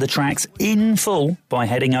listen to the tracks in full by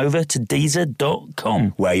heading over to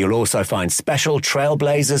Deezer.com, where you'll also find special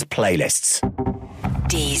Trailblazers playlists.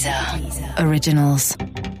 Deezer. Originals.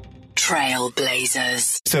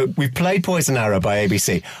 Trailblazers. So we've played Poison Arrow by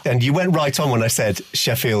ABC, and you went right on when I said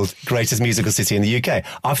Sheffield, greatest musical city in the UK.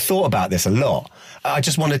 I've thought about this a lot. I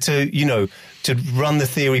just wanted to run the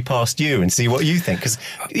theory past you and see what you think, because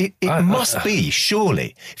it must be,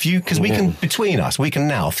 surely, because we can, between us, we can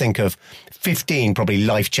now think of 15 probably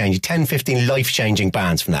 10-15 life-changing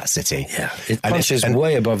bands from that city. Yeah, it punches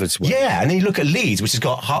way above its weight. Yeah, and then you look at Leeds, which has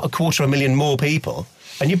got 250,000 more people,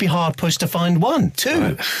 and you'd be hard-pushed to find one,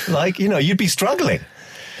 two. Right. You'd be struggling.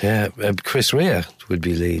 Yeah, Chris Rea would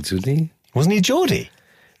be Leeds, wouldn't he? Wasn't he Geordie?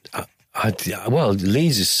 Well,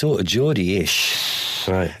 Leeds is sort of Geordie-ish.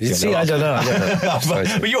 Right. I don't know.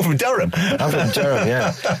 But you're from Durham. I'm from Durham,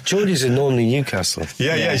 yeah. Geordies are normally Newcastle.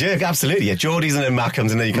 Yeah, absolutely. Yeah, Geordies and then Mackhams,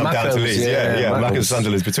 and then you come down to Leeds. Yeah. Mackhams,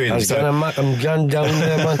 Sunderland's between them. I'm going down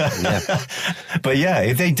there, man. Yeah. But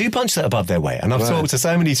yeah, they do punch that above their weight. And I've talked to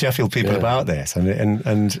so many Sheffield people about this.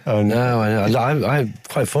 And no, I know. I'm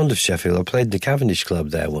quite fond of Sheffield. I played the Cavendish Club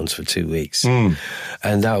there once for 2 weeks. And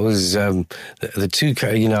that was the two,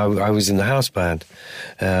 I was in the house band.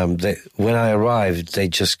 When I arrived, they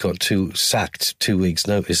just got sacked 2 weeks'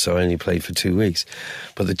 notice, so I only played for 2 weeks.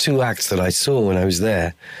 But the two acts that I saw when I was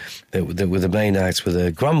there, that were the main acts, were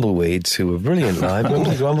the Grumbleweeds, who were brilliant live.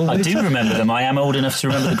 Remember the Grumbleweeds? I do remember them. I am old enough to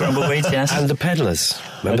remember the Grumbleweeds, yes. And the Peddlers.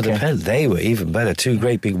 Remember the Peddlers? They were even better. Two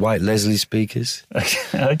great big white Leslie speakers.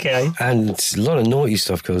 Okay. And a lot of naughty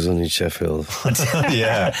stuff goes on in Sheffield.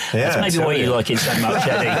 Yeah. That's maybe why you like it so much,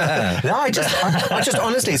 Eddie. No, I just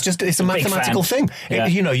honestly, it's a mathematical thing. Yeah.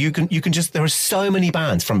 You can just, there are so many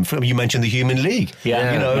bands from you mentioned the Human League.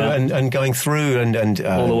 Yeah. And going through and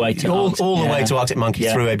all the way to the way to Arctic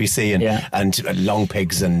Monkeys through ABC and Long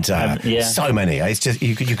Pigs and so many. It's just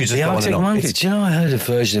you could just the go Arctic on and on. Monkeys. Do you know I heard a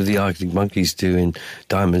version of the Arctic Monkeys doing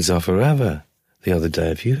Diamonds Are Forever the other day?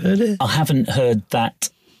 Have you heard it? I haven't heard that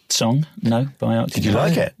song, no, by Arctic. Did you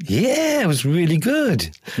like it? Yeah, it was really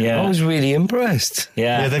good. Yeah, I was really impressed.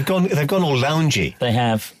 Yeah, they've gone all loungy. They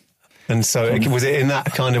have. And so was it in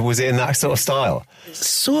that sort of style?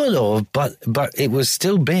 Sort of, but it was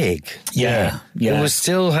still big. Yeah. It was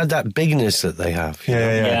still had that bigness that they have.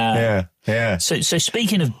 Yeah. So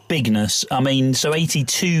speaking of bigness, I mean, so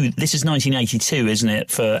 82, this is 1982, isn't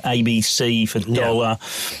it, for ABC, for Dollar.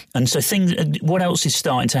 And so what else is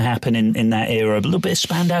starting to happen in that era? A little bit of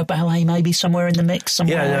Spandau Ballet maybe somewhere in the mix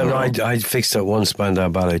somewhere? Yeah, no, I fixed up one Spandau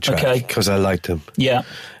Ballet track because I liked them. Yeah.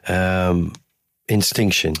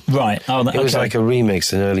 Instinction. Right. Oh, it was like a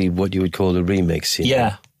remix, an early, what you would call a remix.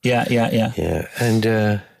 Yeah.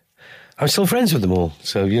 And I'm still friends with them all.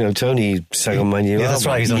 So, Tony sang on my new album. That's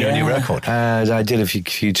right, he's on your new record. And I did a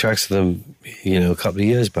few tracks with them, a couple of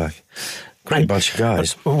years back. Great bunch of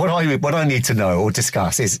guys. What I need to know or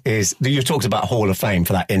discuss is you talked about Hall of Fame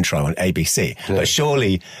for that intro on ABC, but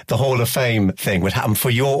surely the Hall of Fame thing would happen for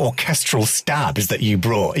your orchestral stabs that you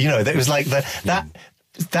brought. That was like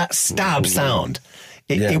that stab sound.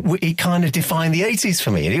 It kind of defined the 80s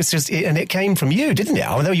for me. It was and it came from you, didn't it?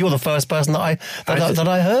 I know you're the first person that I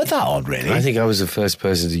heard that on, really. I think I was the first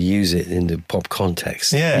person to use it in the pop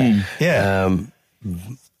context. Yeah.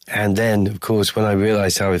 And then, of course, when I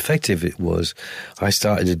realised how effective it was, I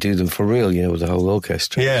started to do them for real, with the whole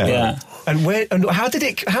orchestra. Yeah. And how did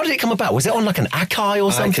it come about? Was it on like an Akai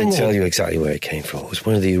or something? I can tell you exactly where it came from. It was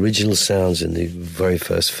one of the original sounds in the very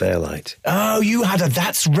first Fairlight. Oh,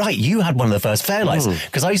 that's right. You had one of the first Fairlights.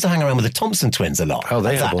 Because I used to hang around with the Thompson twins a lot. Oh,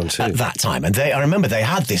 they had one too. At that time. And I remember they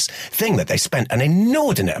had this thing that they spent an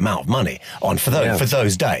inordinate amount of money on for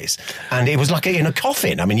those days. And it was like in a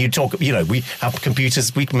coffin. I mean, we have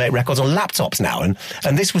computers, we can make records on laptops now. And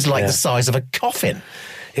this was like the size of a coffin.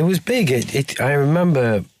 It was big. I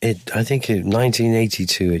remember it. I think in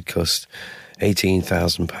 1982 it cost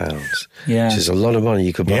 £18,000. Yeah, which is a lot of money.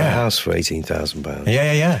 You could buy a house for £18,000.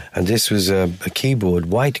 Yeah. And this was a keyboard,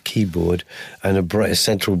 white keyboard, and a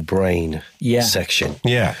central brain section.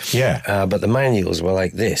 Yeah. But the manuals were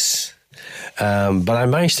like this. But I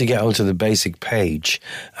managed to get onto the basic page,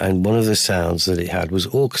 and one of the sounds that it had was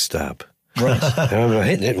orc stab. Right. I remember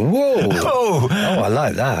hitting it. Whoa! Oh, I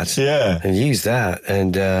like that. Yeah. And used that.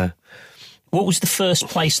 And what was the first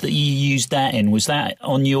place that you used that in? Was that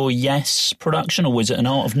on your Yes production, or was it an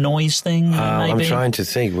Art of Noise thing? Maybe? I'm trying to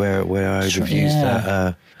think where I would have used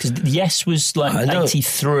that. Because Yes was like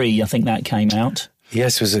 83, I think that came out.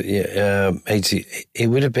 Yes, was 80? It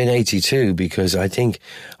would have been 82 because I think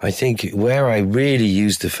where I really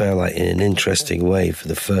used the Fairlight in an interesting way for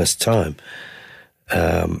the first time.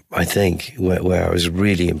 I think where I was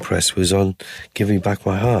really impressed was on Give Me Back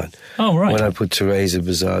My Heart. Oh, right. When I put Teresa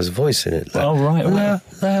Bazaar's voice in it. Yes.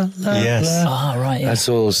 Ah, right, yeah. That's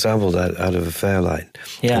all sampled out of a Fairlight.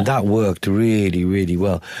 Yeah. And that worked really, really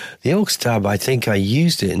well. The Orc Stab, I think I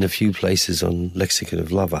used it in a few places on Lexicon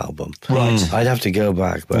of Love album. Right. I'd have to go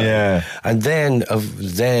back. But, and then,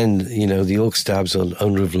 the Orc Stab's on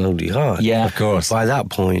Owner of Lonely Heart. Yeah. Of course. By that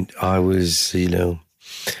point, I was,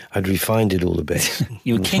 I'd refined it all a bit.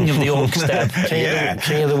 You were king of the orc stab.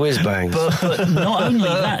 King of the whiz bangs. But not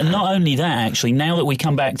only that, actually, now that we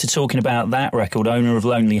come back to talking about that record, Owner of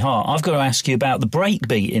Lonely Heart, I've got to ask you about the break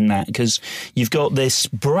beat in that, because you've got this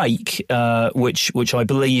break, which I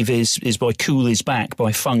believe is by Cool Is Back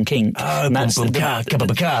by Funk Inc. Oh, and that's that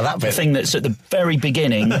bit. The thing that's at the very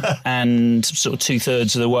beginning and sort of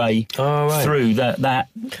 2/3 of the way through that.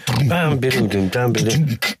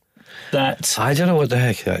 That I don't know what the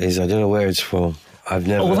heck that is. I don't know where it's from. I've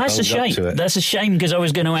never. Oh, well, that's a shame. To it. That's a shame, because I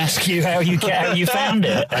was going to ask you how you found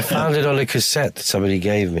it. I found it on a cassette that somebody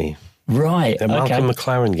gave me. Right. That Malcolm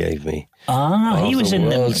McLaren gave me. Ah, he was in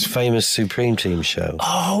the world's famous Supreme Team show.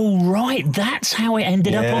 Oh, right. That's how it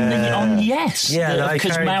ended up on Yes. Yeah,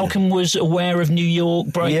 because Malcolm was aware of New York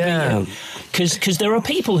breakbeat. Yeah. Because there are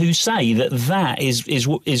people who say that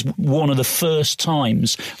is one of the first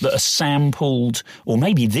times that a sampled, or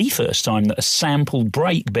maybe the first time that a sampled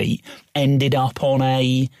breakbeat ended up on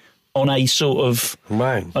a sort of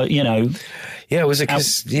right. Yeah, it was a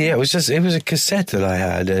it was a cassette that I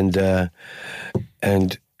had,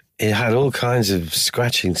 and it had all kinds of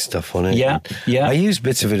scratching stuff on it. Yeah. I used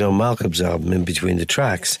bits of it on Malcolm's album in between the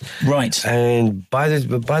tracks. Right. And by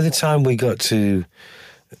the time we got to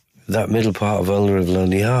that middle part of Owner of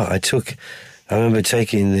Lonely Heart, I remember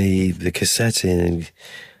taking the cassette in and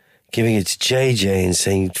giving it to JJ and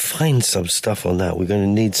saying, find some stuff on that. We're going to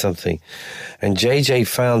need something. And JJ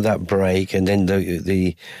found that break, and then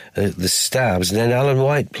the stabs, and then Alan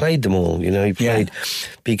White played them all. He played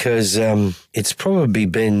because it's probably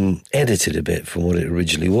been edited a bit from what it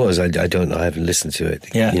originally was. I don't know. I haven't listened to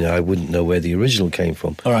it. Yeah. I wouldn't know where the original came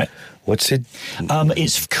from. All right. What's it?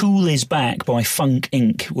 It's Cool Is Back by Funk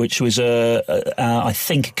Inc., which was, I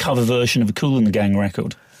think, a cover version of a Kool and the Gang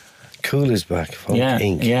record. Cool Is Back, Funk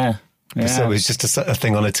Inc. Yeah. So it was just a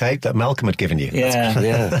thing on a tape that Malcolm had given you. Yeah,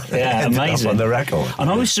 amazing. Up on the record. And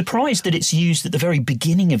I was surprised that it's used at the very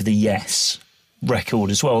beginning of the Yes record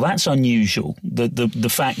as well. That's unusual. The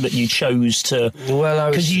fact that you chose to,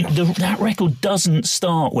 because that record doesn't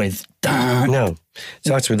start with no, it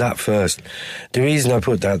starts with that first. The reason I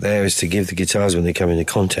put that there is to give the guitars, when they come into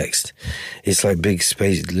context, it's like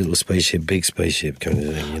little spaceship, big spaceship kind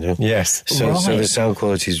of thing, Yes. So the sound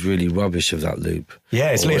quality is really rubbish of that loop. Yeah,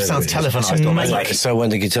 it sounds telephonized almost. So when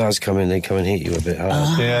the guitars come in, they come and hit you a bit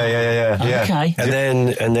hard. Yeah. Okay.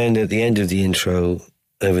 And then at the end of the intro,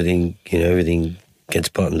 everything gets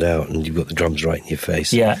buttoned out, and you've got the drums right in your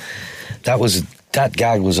face. Yeah. That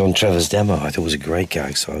gag was on Trevor's demo. I thought it was a great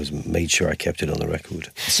gag, so I made sure I kept it on the record.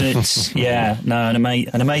 So it's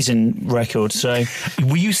an amazing record. So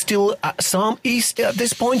were you still at Psalm East at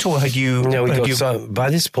this point, or had you? No, by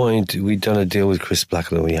this point we'd done a deal with Chris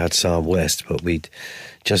Blackwell. We had Psalm West, but we'd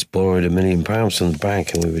just borrowed £1 million from the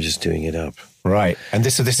bank, and we were just doing it up. Right, and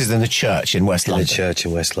this is in the church in West London. The church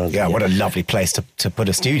in West London. Yeah, what a lovely place to put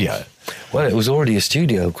a studio. Well, it was already a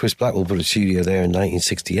studio. Chris Blackwell put a studio there in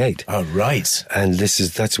 1968. Oh, right. And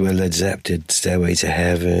that's where Led Zepp did Stairway to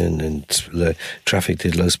Heaven, and Traffic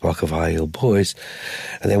did Low Spark of High Heel Boys.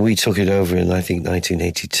 And then we took it over in, I think,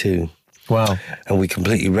 1982. Wow. And we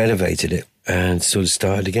completely renovated it and sort of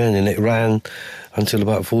started again. And it ran until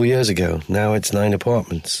about 4 years ago. Now it's 9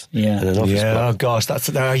 apartments and an office block. Oh gosh,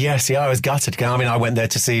 I was gutted. I mean, I went there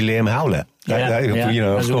to see Liam Howlett.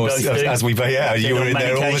 Of course, as we you were in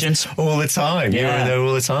there all the time. You were in there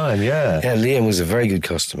all the time. Yeah, Liam was a very good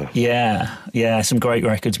customer. Yeah, some great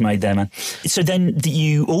records made there, man. So then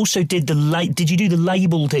you also did did you do the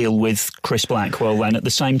label deal with Chris Blackwell then at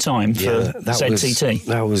the same time for ZTT?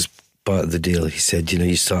 That was part of the deal. He said,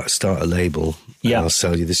 you start a label, and I'll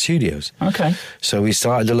sell you the studios. Okay. So we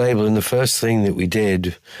started the label, and the first thing that we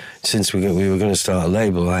did, since we were going to start a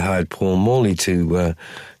label, I hired Paul Morley to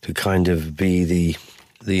kind of be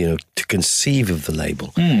to conceive of the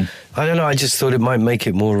label. I don't know, I just thought it might make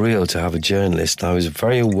it more real to have a journalist. I was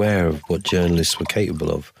very aware of what journalists were capable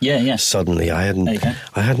of. Yeah. Suddenly, I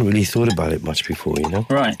hadn't really thought about it much before,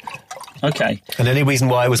 Right. Okay. And any reason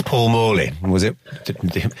why it was Paul Morley? Was it?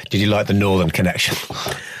 Did you like the Northern connection?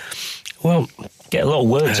 Well, get a lot of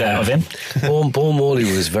words out of him. Paul Morley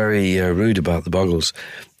was very rude about the Buggles,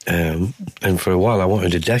 and for a while I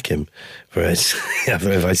wanted to deck him for it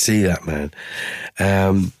if I see that man.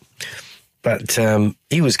 But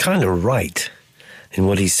he was kind of right in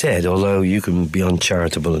what he said. Although you can be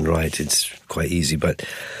uncharitable and right, it's quite easy. But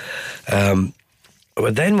then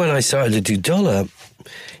when I started to do Dollar,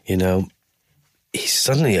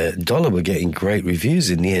 suddenly Dollar were getting great reviews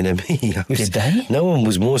in the NME. Did they? No one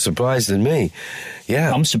was more surprised than me.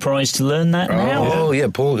 Yeah. I'm surprised to learn that now. Oh, yeah,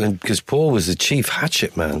 because Paul was the chief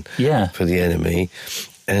hatchet man for the NME.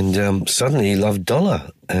 And suddenly he loved Dollar.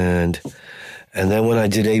 And then when I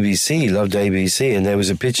did ABC, he loved ABC. And there was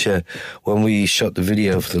a picture when we shot the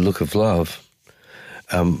video for The Look of Love.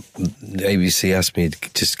 ABC asked me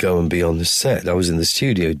to just go and be on the set. I was in the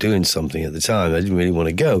studio doing something at the time. I didn't really want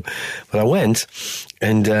to go, but I went,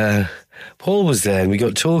 and Paul was there, and we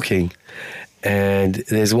got talking. And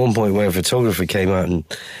there's one point where a photographer came out,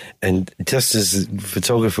 and just as the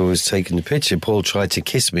photographer was taking the picture, Paul tried to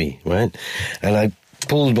kiss me, right? And I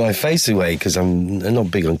pulled my face away because I'm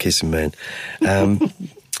not big on kissing men.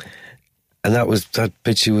 And that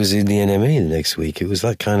picture was in the NME the next week. It was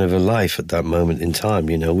that kind of a life at that moment in time,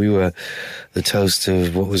 We were the toast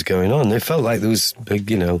of what was going on. It felt like there was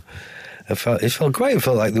big, it felt great. It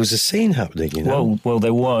felt like there was a scene happening, Well,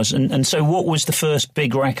 there was. And so what was the first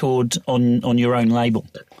big record on your own label?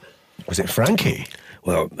 Was it Frankie?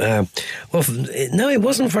 No, it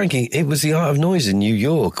wasn't Frankie. It was The Art of Noise in New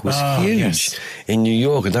York. It was huge in New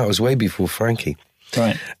York, and that was way before Frankie.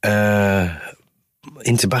 Right.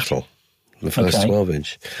 Into Battle. The first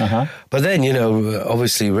 12-inch. But then,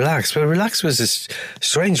 obviously Relax. But Relax was a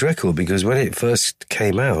strange record because when it first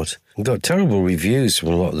came out, it got terrible reviews from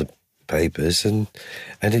a lot of the papers, and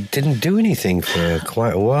it didn't do anything for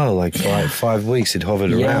quite a while, like 5 weeks it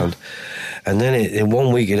hovered around. And then in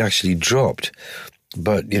 1 week it actually dropped.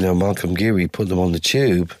 But, Malcolm Geary put them on the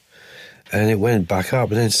tube, and it went back up,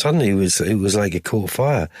 and then suddenly it was like it caught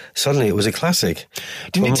fire. Suddenly it was a classic.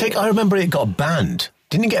 I remember it got banned.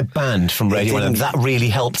 Didn't it get banned from Radio 1 and that really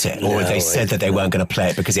helped it? Or they said that they weren't going to play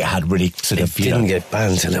it because it had really sort of... It didn't get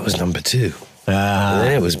banned until it was number 2. And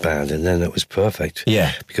then it was banned, and then it was perfect.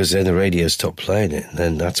 Yeah. Because then the radio stopped playing it, and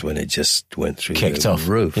then that's when it just went through the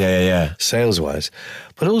roof. Yeah. Sales-wise.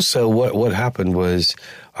 But also what happened was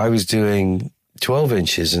I was doing 12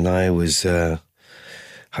 inches, and I was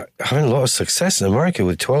having a lot of success in America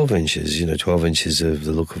with 12 inches, 12 inches of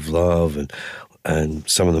The Look of Love and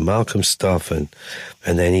some of the Malcolm stuff, and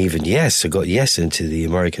then even Yes, I got Yes into the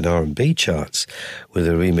American R&B charts with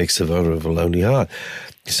a remix of Owner of a Lonely Heart.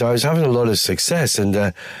 So I was having a lot of success,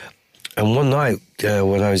 and one night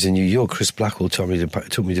when I was in New York, Chris Blackwell took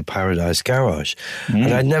me to Paradise Garage,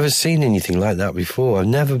 and I'd never seen anything like that before. I've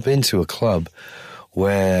never been to a club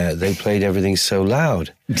where they played everything so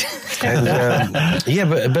loud. And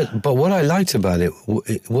but what I liked about it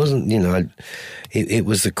wasn't, it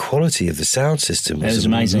was the quality of the sound system. It was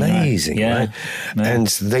amazing, right? Yeah. And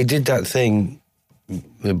they did that thing,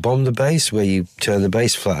 bomb the bass, where you turn the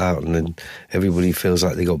bass flat out and then everybody feels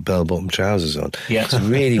like they got bell-bottom trousers on. Yeah. It's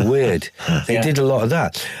really weird. They did a lot of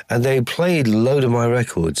that. And they played a load of my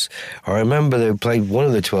records. I remember they played one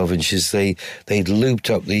of the 12 inches. They'd looped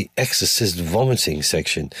up the Exorcist vomiting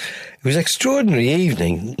section. It was an extraordinary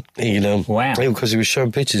evening, Wow. Because he was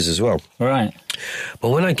showing pictures as well. Right. But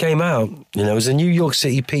when I came out, it was the New York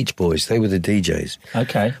City Peach Boys. They were the DJs.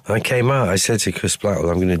 Okay. When I came out, I said to Chris Blackwell,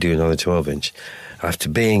 I'm going to do another 12-inch. After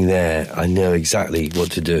being there, I know exactly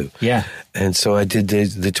what to do. Yeah. And so I did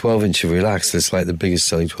the 12-inch of Relax. That's like the biggest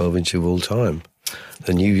selling 12-inch of all time.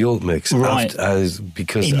 The New York mix. Right.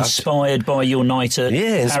 Inspired by your night at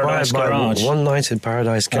Paradise Garage. One night at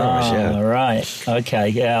Paradise Garage, Right. Okay.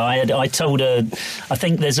 Yeah. I told her. I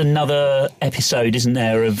think there's another episode, isn't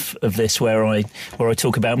there, of this where I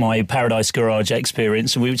talk about my Paradise Garage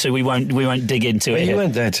experience. So we won't dig into it. You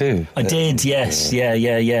went there too. I did. Yes.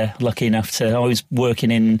 Yeah. Lucky enough to. I was working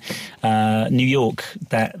in New York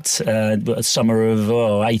that summer of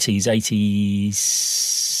 80s.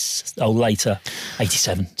 Later,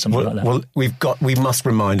 87, something like that. Well, we must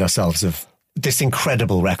remind ourselves of this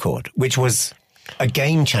incredible record, which was a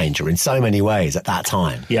game changer in so many ways at that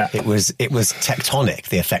time. Yeah, it was tectonic,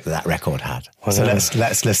 the effect that record had. So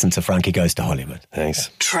let's listen to Frankie Goes to Hollywood. Thanks.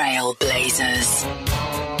 Trailblazers.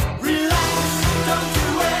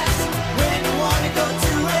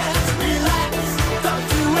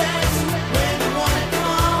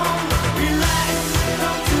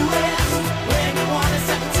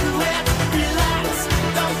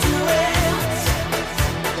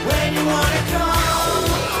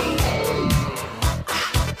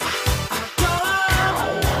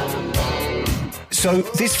 So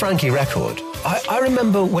this Frankie record, I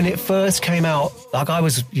remember when it first came out, like I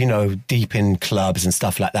was, deep in clubs and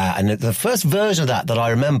stuff like that. And the first version of that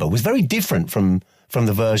I remember was very different from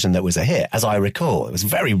the version that was a hit, as I recall. It was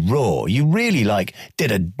very raw. You really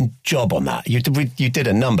did a job on that. You did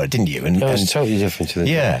a number, didn't you? And it was totally different to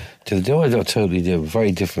the demo. Totally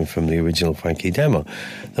very different from the original Frankie demo.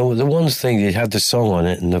 The one thing, it had the song on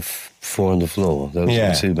it and the Four on the Floor. Those were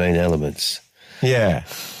the two main elements. Yeah.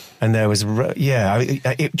 And there was,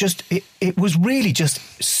 it was really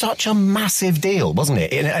just such a massive deal, wasn't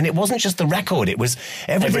it? And it wasn't just the record; it was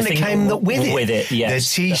everything that came with it. With it,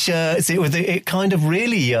 yes. The T-shirts. It kind of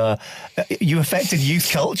really you affected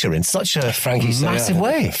youth culture in such a massive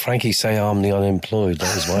way. Frankie Say I'm the Unemployed.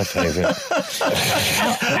 That was my favourite.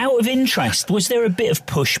 Out of interest, was there a bit of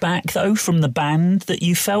pushback though from the band that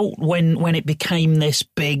you felt when it became this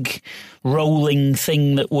big rolling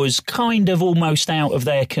thing that was kind of almost out of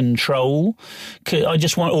their control?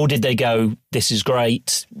 Or did they go, this is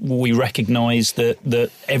great, we recognise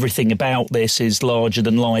that everything about this is larger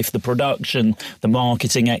than life, the production, the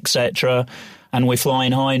marketing, etc., and we're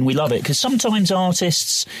flying high and we love it? Because sometimes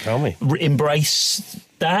artists embrace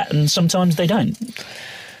that and sometimes they don't.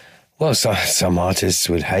 Well, some artists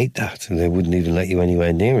would hate that and they wouldn't even let you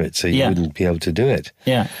anywhere near it, so you wouldn't be able to do it.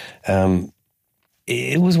 Yeah.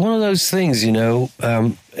 It was one of those things,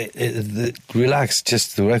 Relax,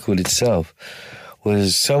 just the record itself,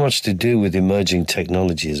 was so much to do with emerging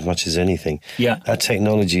technology as much as anything. Yeah. That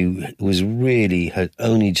technology had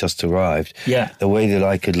only just arrived. Yeah. The way that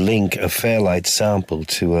I could link a Fairlight sample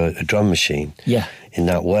to a drum machine. Yeah. In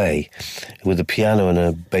that way, with a piano and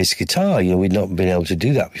a bass guitar, we'd not been able to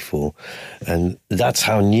do that before. And that's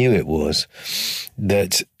how new it was.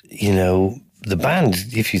 That, the band,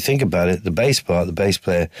 if you think about it, the bass player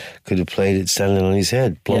could have played it standing on his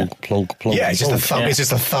head. Plonk, plonk, plonk. Yeah, it's just a thumb. Yeah. It's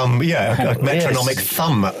just a thumb. Yeah, a metronomic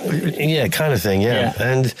thumb. Yeah, kind of thing. Yeah.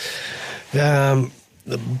 And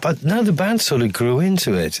But no, the band sort of grew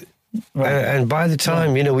into it. Right. And by the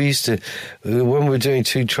time, we used to, when we were doing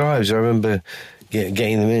Two Tribes, I remember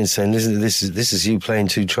getting them in and saying, this is you playing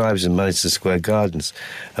Two Tribes in Madison Square Gardens.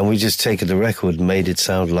 And we just taken the record and made it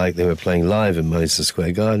sound like they were playing live in Madison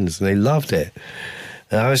Square Gardens. And they loved it.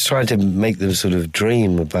 And I was trying to make them sort of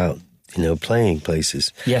dream about, playing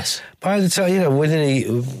places. Yes. By the time,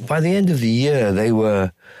 by the end of the year, they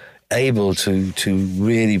were able to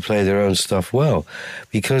really play their own stuff well,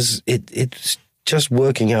 because it's just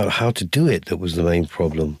working out how to do it that was the main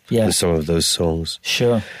problem with some of those songs.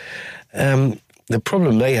 Sure. The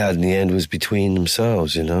problem they had in the end was between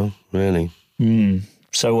themselves, really.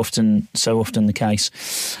 So often the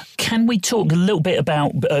case. Can we talk a little bit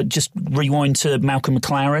about, just rewind to Malcolm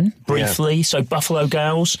McLaren briefly? Yeah. So Buffalo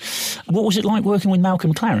Girls. What was it like working with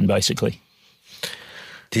Malcolm McLaren, basically?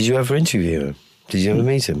 Did you ever interview him? Did you ever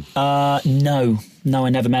meet him? No, I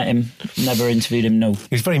never met him. Never interviewed him, no. He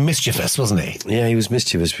was very mischievous, wasn't he? Yeah, he was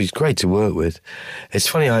mischievous, but he's great to work with. It's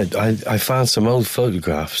funny, I found some old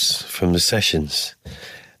photographs from the sessions,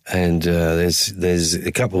 and there's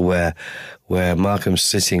a couple where Malcolm's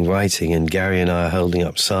sitting writing and Gary and I are holding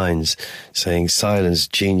up signs saying "Silence,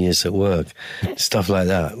 genius at work," stuff like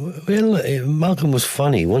that. Well, Malcolm was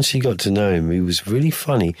funny. Once you got to know him, he was really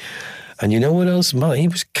funny. And you know what else? He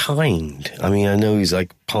was kind. I mean, I know he's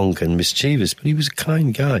like punk and mischievous, but he was a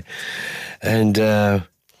kind guy. And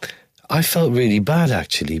I felt really bad,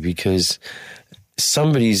 actually, because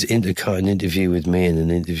somebody's intercut an interview with me and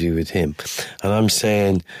an interview with him. And I'm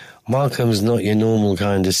saying, Malcolm's not your normal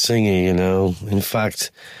kind of singer, In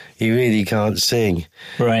fact, he really can't sing.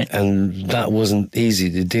 Right. And that wasn't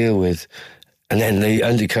easy to deal with. And then they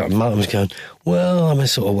undercut, and Malcolm was going, well, I'm a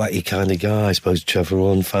sort of wacky kind of guy. I suppose Trevor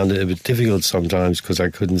Horn found it a bit difficult sometimes because I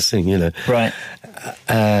couldn't sing, Right.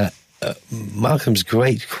 Malcolm's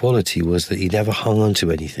great quality was that he never hung on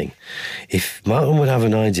to anything. If Malcolm would have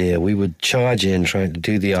an idea, we would charge in trying to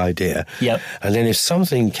do the idea. Yep. And then if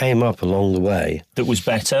something came up along the way that was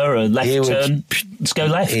better, a left turn, let's go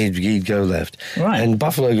left. He'd go left. Right. And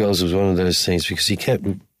Buffalo Girls was one of those things because he kept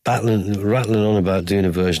rattling on about doing a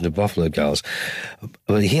version of Buffalo Girls.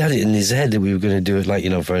 But he had it in his head that we were going to do it like,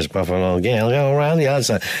 first Buffalo Girl, go around the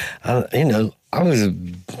outside. And,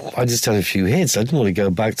 I just had a few hits. I didn't want to go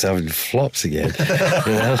back to having flops again,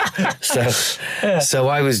 So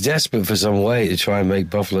I was desperate for some way to try and make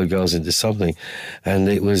Buffalo Girls into something. And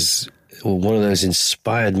it was one of those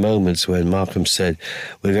inspired moments when Malcolm said,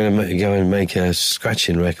 we're going to go and make a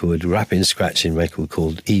rapping scratching record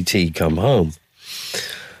called E.T. Come Home.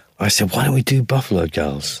 I said, why don't we do Buffalo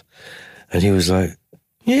Girls? And he was like,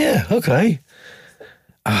 yeah, okay.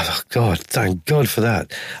 Oh, God, thank God for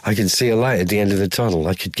that. I can see a light at the end of the tunnel.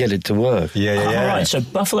 I could get it to work. Yeah. All right, so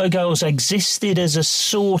Buffalo Girls existed as a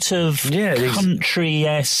sort of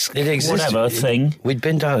country-esque whatever thing. We'd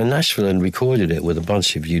been down to Nashville and recorded it with a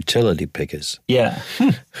bunch of utility pickers. Yeah.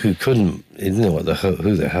 Who didn't know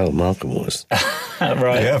who the hell Malcolm was.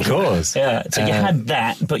 Right. Yeah, of course. Yeah, so you had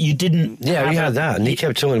that, but you didn't... Yeah, we had that, and he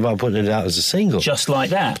kept talking about putting it out as a single. Just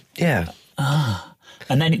like that? Yeah.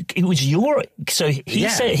 And then it was your... So he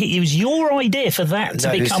said it was your idea for that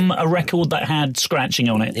to become a record that had scratching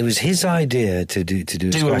on it. It was his idea to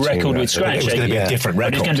do a record with scratching. It was going to be a different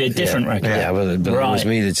record. It was going to be a different record. Yeah, but it was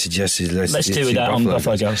me that suggested let's do that on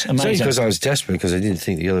Buffalo Girls. Amazing. It's only because I was desperate because I didn't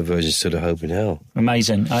think the other version stood a hope in hell.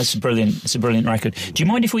 Amazing. That's brilliant. It's a brilliant record. Do you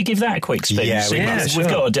mind if we give that a quick spin? Yeah, We've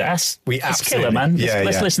got to ask. It's killer, man.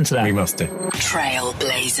 Let's listen to that. We must do.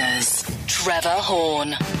 Trailblazers. Trevor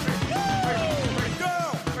Horn.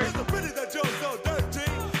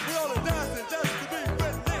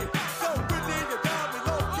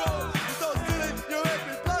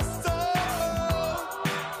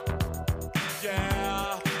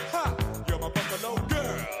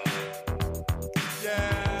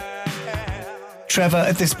 Trevor,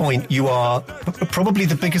 at this point, you are probably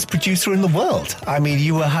the biggest producer in the world. I mean,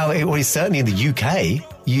 you were certainly in the UK.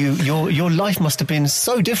 Your life must have been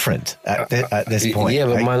so different at this point. Yeah,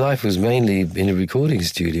 but my life was mainly in a recording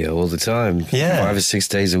studio all the time. Yeah. 5 or 6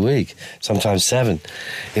 days a week, sometimes 7.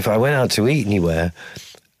 If I went out to eat anywhere,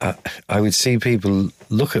 I would see people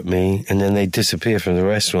look at me and then they'd disappear from the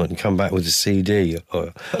restaurant and come back with a CD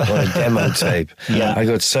or a demo tape. Yeah. I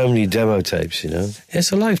got so many demo tapes, Yeah,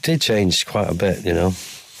 so life did change quite a bit,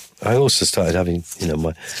 I also started having,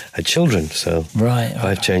 had children, so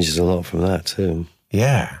life changes a lot from that too.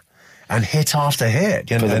 Yeah, and hit after hit.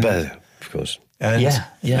 For the better, of course. And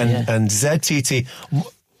ZTT,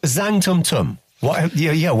 Zang Tum Tum. What?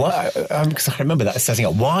 Yeah. What? Because I remember that setting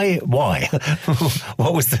up. Why?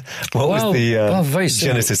 What was the very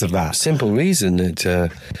genesis of that? Simple reason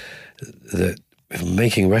that that if I'm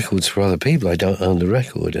making records for other people, I don't own the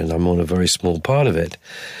record, and I'm on a very small part of it.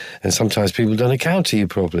 And sometimes people don't account to you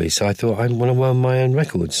properly. So I thought I want to own my own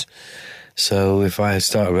records. So if I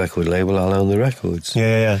start a record label, I'll own the records.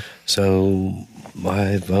 Yeah. So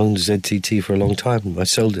I've owned ZTT for a long time. I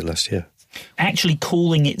sold it last year. Actually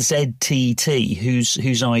calling it ZTT,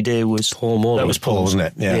 whose idea was... Paul Morley. That was Paul, wasn't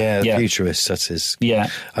it? Yeah, Futurist, that's his... Yeah.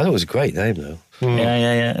 I thought it was a great name, though.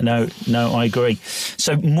 Yeah. No, I agree.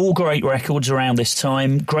 So more great records around this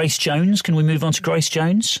time. Grace Jones, can we move on to Grace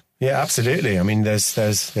Jones? Yeah, absolutely. I mean, there's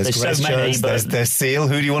Grace so many, Jones, there's Seal.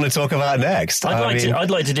 Who do you want to talk about next? I'd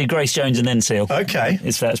like to do Grace Jones and then Seal. Okay.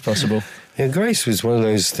 If that's possible. Yeah, Grace was one of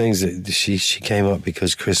those things that she came up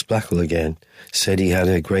because Chris Blackwell again said he had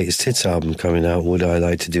a greatest hits album coming out. Would I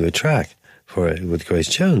like to do a track for it with Grace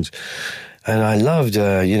Jones? And I loved,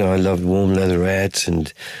 I loved Warm Leatherettes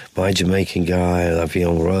and My Jamaican Guy, La Vie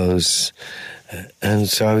en Rose. And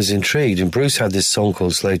so I was intrigued. And Bruce had this song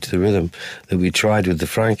called Slave to the Rhythm that we tried with the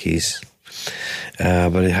Frankies,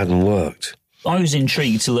 but it hadn't worked. I was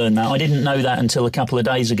intrigued to learn that. I didn't know that until a couple of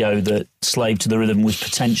days ago that Slave to the Rhythm was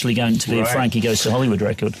potentially going to be a Frankie Goes to Hollywood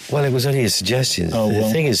record. Well, it was only a suggestion. The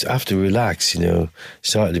thing is, after Relax,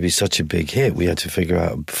 started to be such a big hit, we had to figure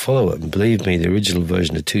out a follow-up. And believe me, the original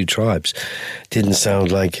version of Two Tribes didn't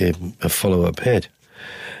sound like a follow-up hit.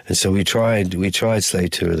 And so we tried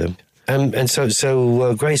Slave to the Rhythm. And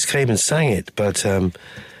so Grace came and sang it, but...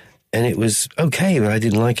 and it was okay, but I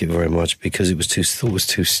didn't like it very much because it was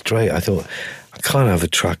too straight. I thought, I can't have a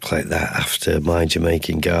track like that after My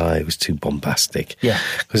Jamaican Guy. It was too bombastic. Yeah.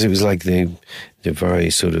 Because it was like the very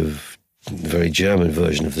sort of, very German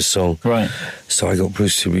version of the song. Right. So I got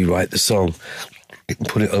Bruce to rewrite the song and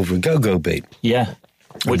put it over a go-go beat. Yeah.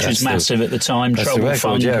 Which was massive at the time, Trouble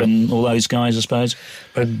Funk and all those guys, I suppose.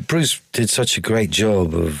 But Bruce did such a great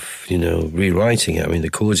job of, rewriting it. I mean, the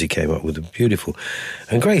chords he came up with are beautiful.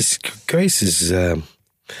 And Grace is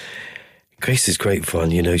great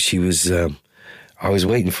fun. She was, I was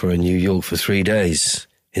waiting for her in New York for 3 days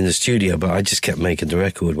in the studio, but I just kept making the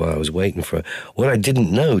record while I was waiting for her. What I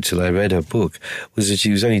didn't know till I read her book was that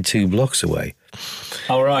she was only 2 blocks away.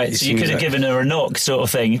 All right, so you could have given her a knock sort of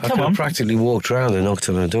thing. I could have practically walked around and knocked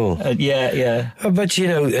on her door. Yeah. But,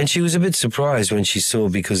 and she was a bit surprised when she saw,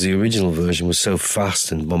 because the original version was so fast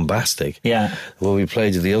and bombastic. Yeah. When we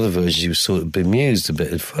played the other version, she was sort of bemused a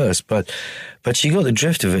bit at first, but she got the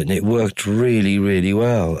drift of it, and it worked really, really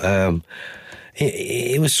well.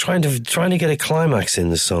 It was trying to get a climax in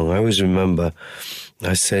the song. I always remember,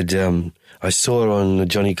 I said, I saw her on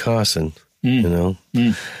Johnny Carson,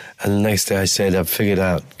 And the next day I said, I've figured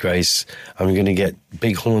out, Grace, I'm going to get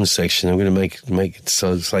big horn section. I'm going to make it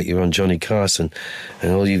so it's like you're on Johnny Carson.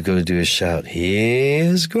 And all you've got to do is shout,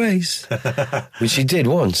 here's Grace. Which she did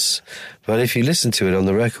once. But if you listen to it on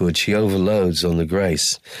the record, she overloads on the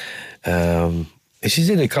Grace. She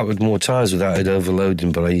did it a couple more times without it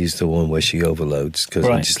overloading, but I used the one where she overloads because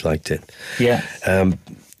I just liked it. Yeah. And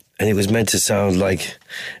it was meant to sound like...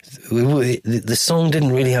 The song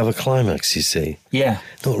didn't really have a climax, you see. Yeah.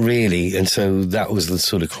 Not really, and so that was the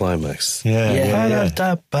sort of climax. Yeah.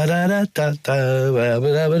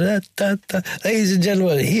 Ladies and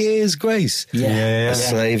gentlemen, here's Grace. Yeah. A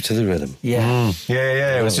slave to the rhythm. Yeah.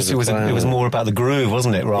 Yeah. It was more about the groove,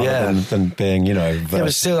 wasn't it, rather than being,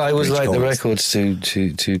 but still, I always like the records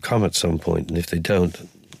to come at some point, and if they don't,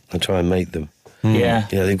 I try and make them. Yeah.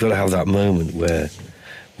 Yeah, they've got to have that moment where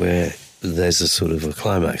there's a sort of a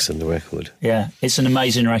climax in the record. Yeah, it's an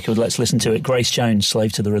amazing record. Let's listen to it. Grace Jones,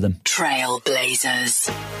 Slave to the Rhythm. Trailblazers.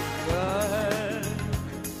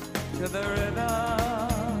 To the rhythm,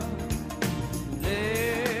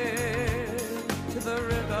 live to the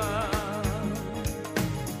rhythm,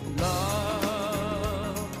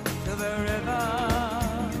 love to the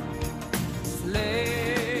rhythm, slave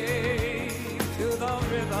to the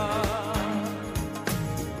rhythm.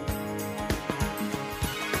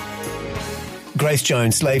 Grace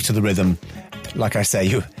Jones, Slave to the Rhythm. Like I say,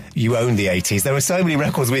 you own the 80s. There were so many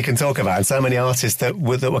records we can talk about and so many artists that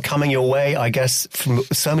were coming your way, I guess, from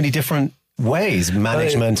so many different ways,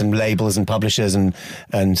 management and labels and publishers and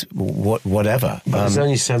whatever. There's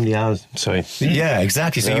only so many hours. Sorry. Yeah,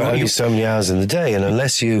 exactly. So there are only so many hours in the day, and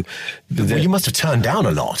unless you... Well, you must have turned down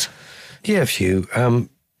a lot. Yeah, a few.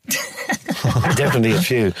 Definitely a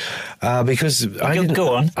few. Because I didn't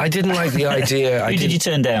like the idea. Who did you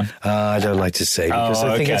turn down? I don't like to say, because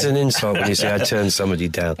I think it's an insult when you say I turned somebody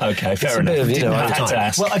down. Okay, fair enough.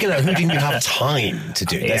 Well, I don't know. Who didn't you have time to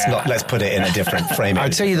do? Let's put it in a different frame. I'll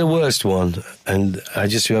tell you the worst one, and I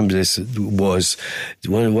just remember this was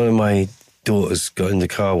one of my daughters got in the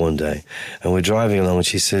car one day, and we're driving along, and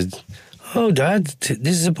she said, "Oh, Dad,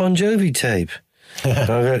 this is a Bon Jovi tape." And I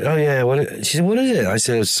go, "Oh yeah." She said, "What is it?" I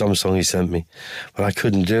said, "It was some song he sent me, but I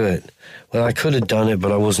couldn't do it." Well, I could have done it,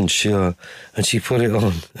 but I wasn't sure. And she put it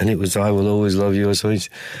on, and it was "I Will Always Love You" or something.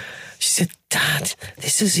 She said, "Dad,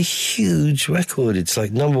 this is a huge record. It's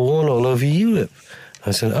like #1 all over Europe."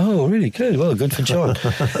 I said, "Oh, really good. Well, good for John."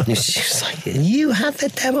 And she was like, "You have the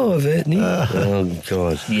demo of it?" Oh,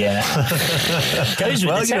 God. Yeah. Goes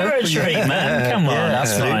with the territory, man. Come on,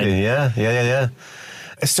 that's fine. Yeah.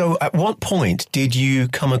 So at what point did you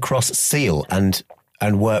come across Seal and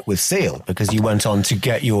work with Seal? Because you went on to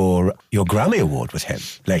get your Grammy Award with him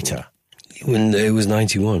later. When it was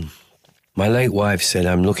 91. My late wife said,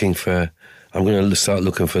 I'm going to start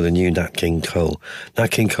looking for the new Nat King Cole. Nat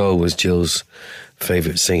King Cole was Jill's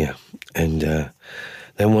favourite singer. And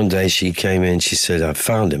then one day she came in, she said, I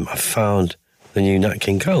found him. I found the new Nat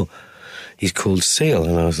King Cole. He's called Seal.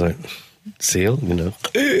 And I was like, Seal, you know.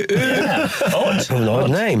 Yeah, An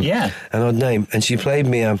odd name. Yeah. An odd name. And she played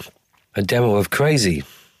me a demo of Crazy.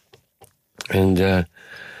 And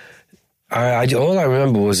all I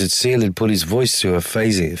remember was that Seal had put his voice through a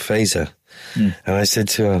phaser. And I said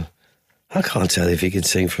to her, I can't tell if he can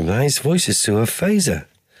sing from that. His voice is through a phaser.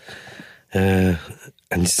 And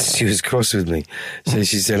she was cross with me. So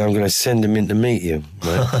she said, I'm going to send him in to meet you.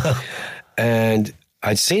 Right? And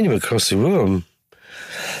I'd seen him across the room.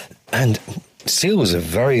 And Seal was a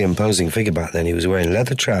very imposing figure back then. He was wearing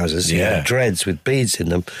leather trousers. He had dreads with beads in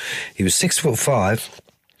them. He was 6'5",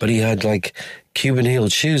 but he had like Cuban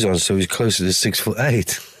heeled shoes on, so he was closer to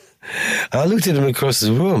 6'8". I looked at him across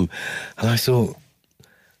the room and I thought,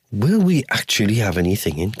 will we actually have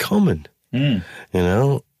anything in common? You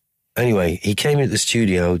know? Anyway, he came into the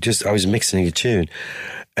studio, I was mixing a tune,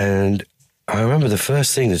 and I remember the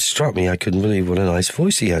first thing that struck me, I couldn't believe what a nice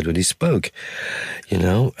voice he had when he spoke. You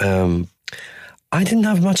know, I didn't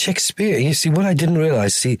have much experience. You see, what I didn't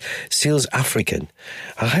realise, Seal's African.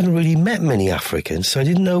 I hadn't really met many Africans, so I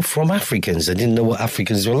didn't know from Africans. I didn't know what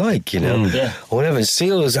Africans were like, you know. Or whatever.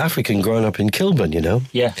 Seal was African growing up in Kilburn, you know.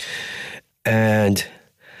 Yeah. And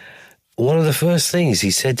one of the first things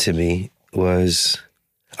he said to me was...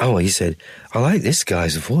 he said, I like this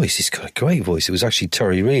guy's voice. He's got a great voice. It was actually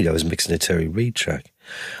Terry Reid. I was mixing a Terry Reid track.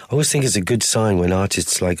 I always think it's a good sign when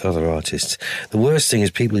artists like other artists. The worst thing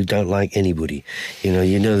is people who don't like anybody.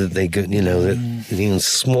 You know that they go, that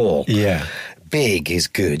small. Yeah. Big is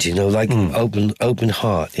good, like open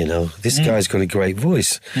heart, This guy's got a great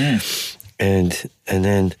voice. And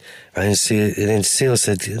then Seal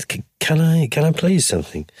said, can I play you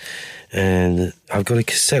something? And I've got a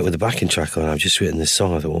cassette with a backing track on. I've just written this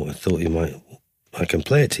song. I thought I can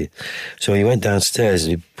play it to you. So he went downstairs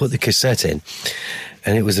and he put the cassette in,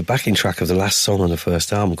 and it was the backing track of the last song on the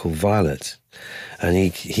first album called Violet. And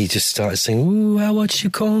he just started singing, ooh, how what you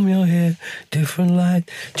comb your hair, different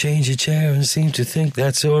light, change your chair and seem to think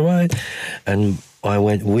that's all right. And I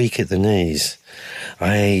went weak at the knees.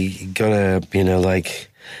 I gotta,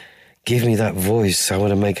 give me that voice. I want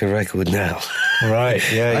to make a record now. Right,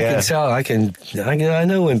 I can tell. I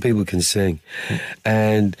know when people can sing.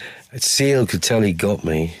 And Seal could tell he got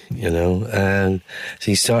me, and so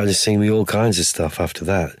he started to sing me all kinds of stuff after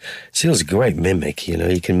that. Seal's a great mimic,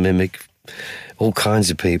 he can mimic all kinds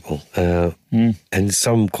of people, and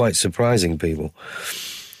some quite surprising people.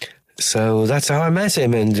 So that's how I met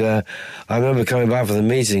him, and I remember coming back from the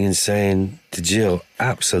meeting and saying to Jill,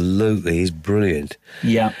 absolutely, he's brilliant.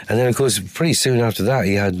 Yeah. And then, of course, pretty soon after that,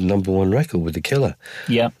 he had #1 record with The Killer.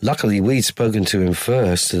 Yeah. Luckily, we'd spoken to him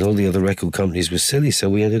first, and all the other record companies were silly, so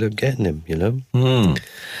we ended up getting him, And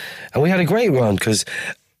we had a great run, because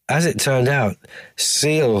as it turned out,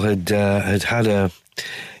 Seal had a...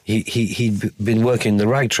 He'd been working in the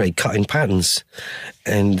rag trade, cutting patterns,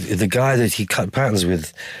 and the guy that he cut patterns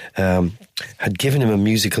with had given him a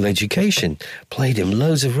musical education, played him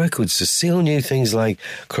loads of records. So Seal knew things like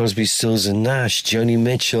Crosby, Stills and Nash, Joni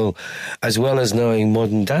Mitchell, as well as knowing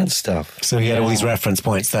modern dance stuff. So he had all these reference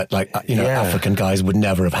points that, African guys would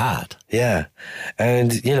never have had. Yeah.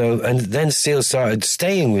 And, and then Seal started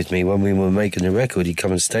staying with me when we were making the record. He'd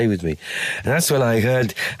come and stay with me. And that's when I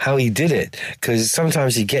heard how he did it. Because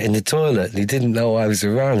sometimes he'd get in the toilet and he didn't know I was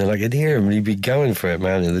around. And I could hear him and he'd be going for it,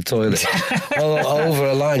 man, in the toilet. all over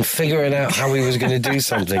a line, figuring out how he was going to do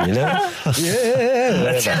something, Yeah,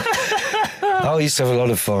 whatever. I used to have a lot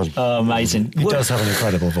of fun. Oh, amazing. He does have an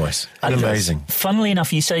incredible voice. And amazing. Funnily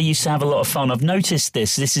enough, you say you used to have a lot of fun. I've noticed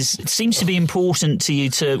this. It seems to be important to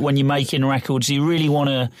you when you're making records, you really want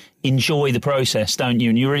to enjoy the process, don't you?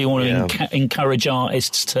 And you really want to encourage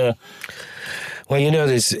artists to Well,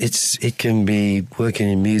 it can be working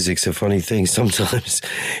in music's a funny thing sometimes.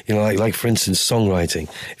 Like for instance, songwriting.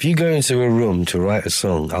 If you go into a room to write a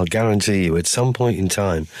song, I'll guarantee you at some point in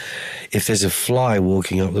time, if there's a fly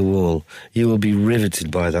walking up the wall, you will be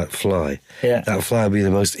riveted by that fly. Yeah. That fly will be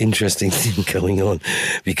the most interesting thing going on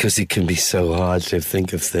because it can be so hard to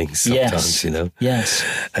think of things sometimes, Yes.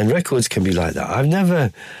 And records can be like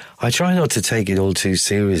that. I try not to take it all too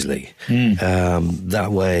seriously. That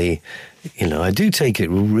way, I do take it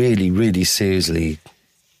really, really seriously,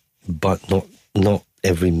 but not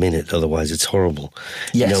every minute, otherwise it's horrible.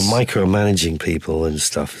 Yes. Micromanaging people and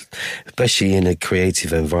stuff, especially in a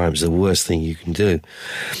creative environment, is the worst thing you can do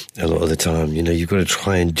a lot of the time. You've got to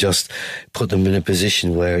try and just put them in a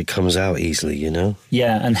position where it comes out easily,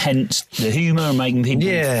 Yeah, and hence the humour and making people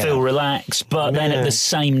feel relaxed. But then at the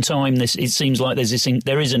same time, it seems like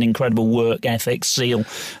there is an incredible work ethic. Seal,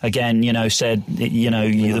 again, said,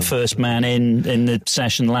 you're the first man in the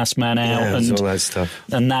session, last man out. Yeah, and all that stuff.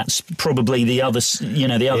 And that's probably the other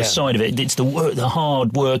side of it. It's the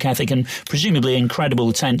hard work ethic and presumably incredible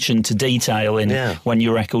attention to detail when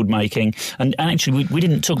you're record making. And actually, we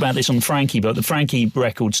didn't talk about this on Frankie, but the Frankie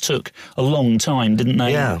records took a long time, didn't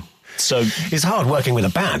they? Yeah. So it's hard working with a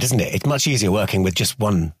band, isn't it? It's much easier working with just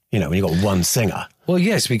one, when you've got one singer. Well,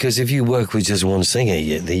 yes, because if you work with just one singer,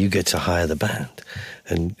 you get to hire the band.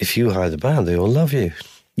 And if you hire the band, they all love you.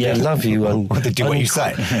 Yeah. They love you. They do what you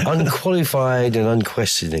say. Unqualified and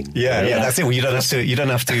unquestioning. Yeah, that's it. Well, you don't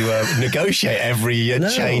have to negotiate every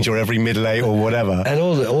change or every middle eight or whatever. And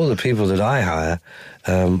all the people that I hire,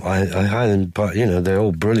 I hire them, but they're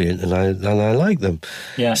all brilliant, and I like them.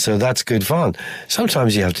 Yeah. So that's good fun.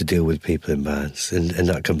 Sometimes you have to deal with people in bands, and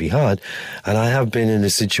that can be hard. And I have been in a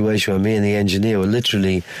situation where me and the engineer were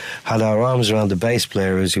literally had our arms around the bass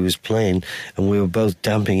player as he was playing, and we were both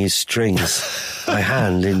damping his strings by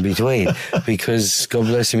hand in between, because God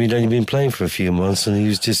bless him, he'd only been playing for a few months, and he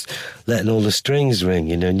was just letting all the strings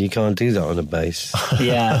ring, and you can't do that on a bass.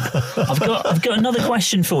 Yeah. I've got another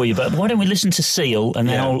question for you, but why don't we listen to Seal? And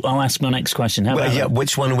then I'll ask my next question. How about that?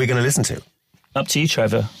 Which one are we going to listen to? Up to you,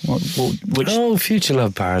 Trevor. Which? Oh, Future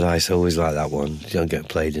Love Paradise. I always like that one. You don't get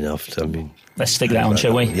played enough. Let's stick that on,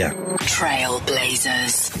 shall we? Yeah.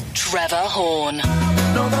 Trailblazers. Trevor Horn. No,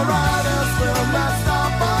 the riders will not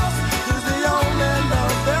stop us, 'cause the only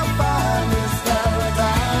love they'll find is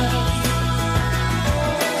paradise.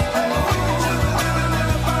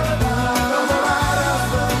 No, the riders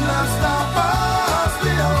will not stop us,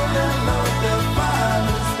 the only love they'll find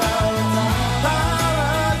is paradise.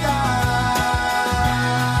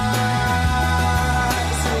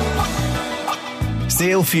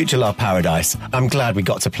 Seal, Future Love Paradise. I'm glad we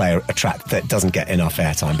got to play a track that doesn't get enough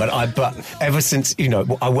airtime. But ever since,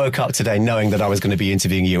 I woke up today knowing that I was going to be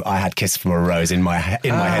interviewing you, I had Kiss from a Rose in my head.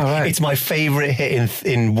 Right. It's my favourite hit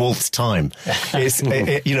in waltz time. It's,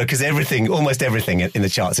 because almost everything in the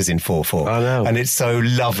charts is in 4/4. I know. And it's so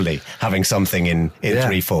lovely having something in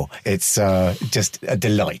 3/4. It's just a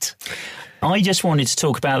delight. I just wanted to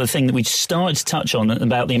talk about the thing that we started to touch on,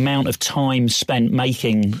 about the amount of time spent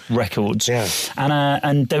making records. Yeah.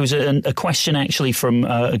 And there was a question actually from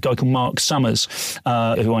a guy called Mark Summers,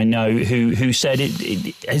 who I know, who said,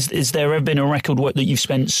 has there ever been a record that you've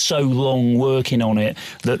spent so long working on it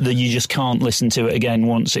that you just can't listen to it again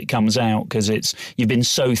once it comes out because you've been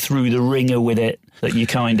so through the ringer with it that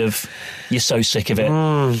you're so sick of it?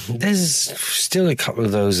 There's still a couple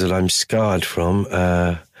of those that I'm scarred from.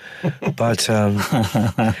 But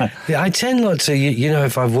I tend not to.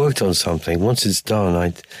 If I've worked on something, once it's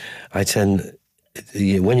done, I tend.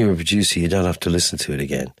 When you're a producer, you don't have to listen to it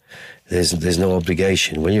again. There's no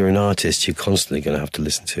obligation. When you're an artist, you're constantly going to have to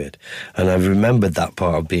listen to it. And I've remembered that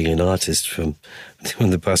part of being an artist from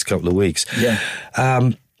the past couple of weeks. Yeah.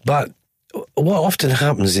 But what often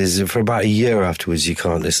happens is for about a year afterwards, you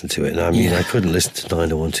can't listen to it. And I couldn't listen to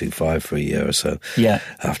 90125 for a year or so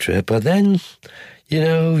after it. But then,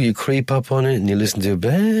 you creep up on it and you listen to it,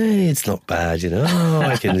 but hey, it's not bad,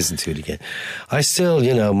 I can listen to it again. I still,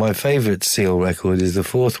 my favourite Seal record is the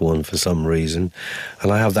fourth one for some reason,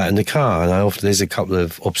 and I have that in the car, and there's a couple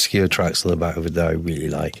of obscure tracks on the back of it that I really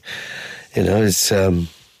like. It's,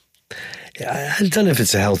 I don't know if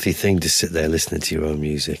it's a healthy thing to sit there listening to your own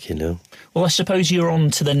music, Well, I suppose you're on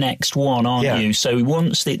to the next one, aren't Yeah. you? So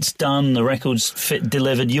once it's done, the record's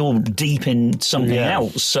delivered, you're deep in something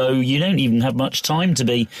else. So you don't even have much time to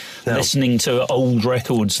be listening to old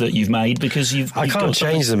records that you've made because I can't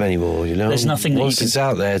change them anymore, There's nothing that Once it's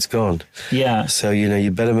out there, it's gone. Yeah. So, you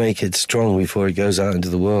better make it strong before it goes out into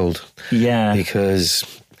the world. Yeah. Because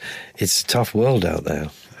it's a tough world out there.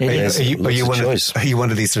 Are you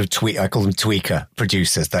one of these sort of I call them tweaker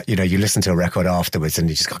producers that, you know, you listen to a record afterwards and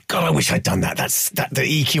you just go, God, I wish I'd done that.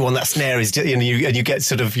 The EQ on that snare is, and you get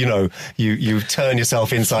sort of, you know, you turn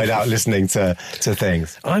yourself inside out listening to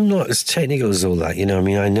things. I'm not as technical as all that, you know. I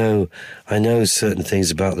mean, I know certain things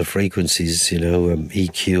about the frequencies, you know,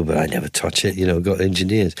 EQ, but I never touch it. You know, got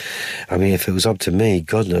engineers. I mean, if it was up to me,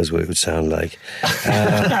 God knows what it would sound like.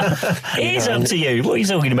 It is up to you. What are you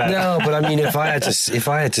talking about? No, but I mean, if I had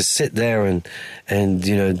to sit there and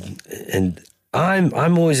you know, and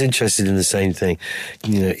I'm always interested in the same thing.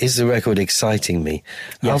 You know, is the record exciting me?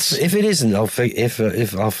 Yes. If it isn't, I'll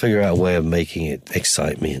figure out a way of making it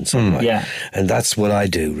excite me in some way. Yeah. And that's what I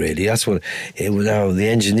do, really. That's what the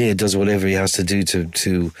engineer does, whatever he has to do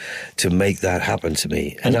to make that happen to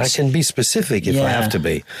me. And I can be specific if I have to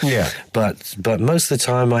be. Yeah. But most of the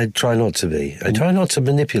time, I try not to be. I try not to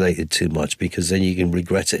manipulate it too much, because then you can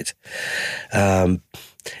regret it.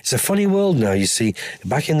 It's a funny world now, you see.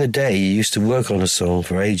 Back in the day, you used to work on a song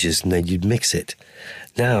for ages and then you'd mix it.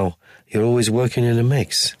 Now, you're always working in a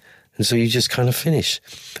mix. And so you just kind of finish.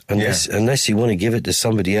 Unless you want to give it to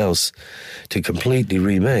somebody else to completely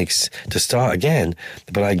remix, to start again.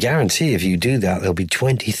 But I guarantee if you do that, there'll be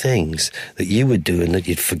 20 things that you would do and that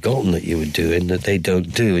you'd forgotten that you were doing that they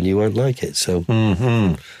don't do, and you won't like it. So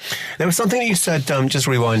There was something that you said, just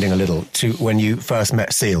rewinding a little, to when you first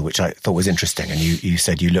met Seal, which I thought was interesting. And you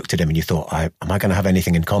said you looked at him and you thought, am I going to have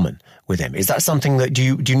anything in common with him? Is that something that, do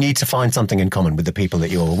you need to find something in common with the people that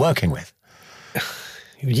you're working with?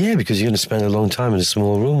 Yeah, because you're going to spend a long time in a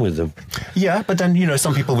small room with them. Yeah, but then, you know,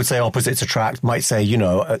 some people would say opposites attract, might say, you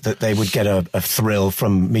know, that they would get a thrill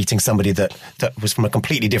from meeting somebody that was from a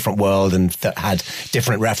completely different world and that had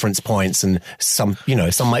different reference points, and some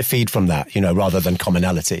might feed from that, you know, rather than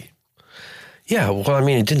commonality. Yeah, well, I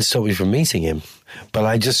mean, it didn't stop me from meeting him, but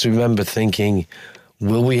I just remember thinking,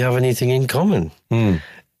 will we have anything in common?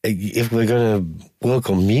 If we're going to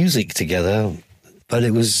work on music together. But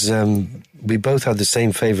it was, we both had the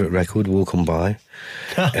same favourite record, Walk On By.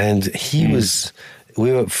 And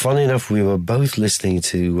we were both listening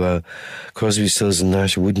to Crosby, Stills and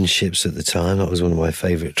Nash, Wooden Ships at the time. That was one of my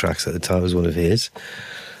favourite tracks at the time. It was one of his,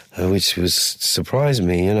 which surprised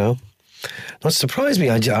me, you know. Not surprised me,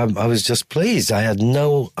 I was just pleased. I had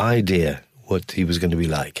no idea what he was going to be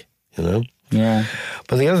like, you know. Yeah.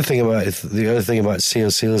 But the other thing about Seal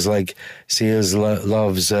like Seal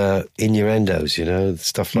loves innuendos, you know,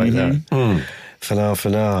 stuff like that.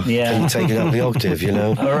 Fanar. Yeah. And taking up the octave, you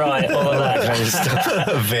know. All right, all of that kind of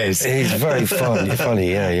stuff. Viz. He's very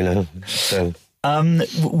funny, yeah, you know. So.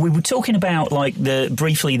 We were talking about, like,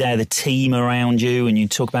 briefly there, the team around you, and you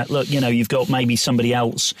talk about, look, you know, you've got maybe somebody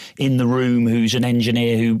else in the room who's an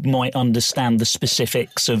engineer who might understand the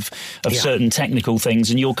specifics of certain technical things,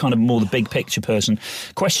 and you're kind of more the big picture person.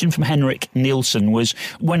 Question from Henrik Nielsen was,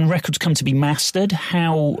 when records come to be mastered,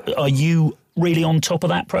 how are you really on top of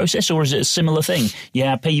that process, or is it a similar thing?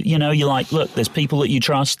 Yeah, you know, you're like, look, there's people that you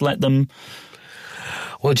trust, let them...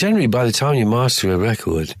 Well, generally, by the time you master a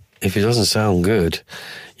record, if it doesn't sound good,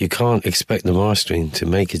 you can't expect the mastering to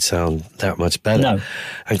make it sound that much better. No.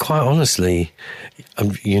 And quite honestly,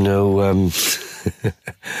 you know,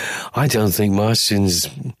 I don't think mastering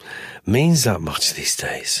means that much these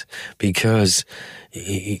days, because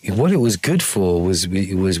what it was good for was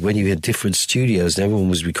when you had different studios and everyone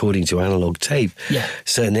was recording to analog tape. Yeah.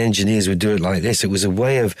 Certain engineers would do it like this. It was a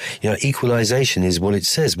way of, you know, equalization is what it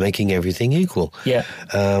says, making everything equal. Yeah.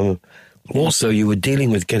 Also, you were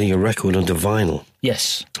dealing with getting a record onto vinyl.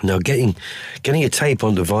 Yes. Now, getting a tape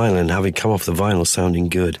onto vinyl and having come off the vinyl sounding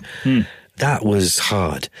good, that was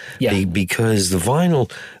hard. Yeah. Because the vinyl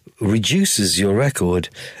reduces your record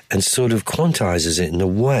and sort of quantizes it in a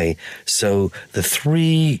way. So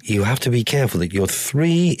you have to be careful that your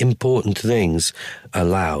three important things are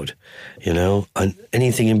loud, you know, and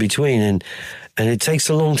anything in between. And it takes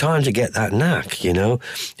a long time to get that knack, you know.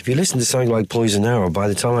 If you listen to something like Poison Arrow, by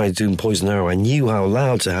the time I was doing Poison Arrow, I knew how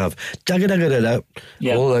loud to have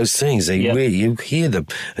all those things. You hear them,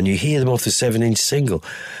 and you hear them off the 7-inch single.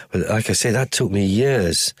 But like I say, that took me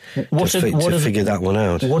years to figure that one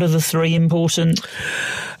out. What are the three important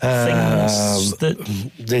things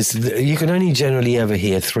you can only generally ever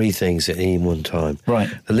hear three things at any one time. Right.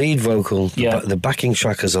 The lead vocal, the backing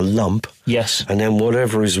track as a lump. Yes. And then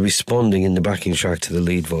whatever is responding in the backing track to the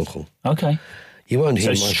lead vocal. Okay. You won't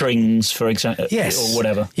hear so much. strings, for example, Yes. or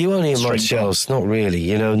whatever. You won't hear String much part. else, not really.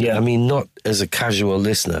 You know, Yeah. I mean, not as a casual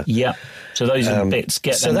listener. Yeah. So those are the bits.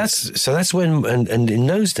 Get So them. that's when, and in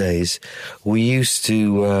those days, we used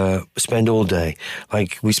to spend all day.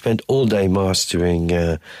 Like, we spent all day mastering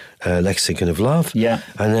Lexicon of Love. Yeah.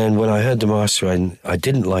 And then when I heard the master, I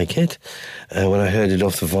didn't like it. When I heard it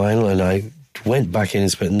off the vinyl, and I went back in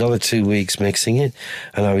and spent another 2 weeks mixing it,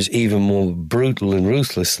 and I was even more brutal and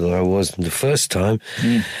ruthless than I was the first time.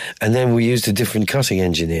 And then we used a different cutting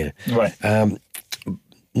engineer. Right.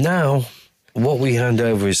 Now, what we hand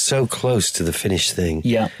over is so close to the finished thing.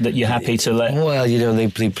 Yeah, that you're happy to let. Well, you know, they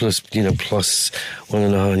plus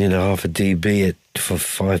 1.5, half a dB at for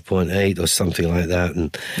 5.8 or something like that,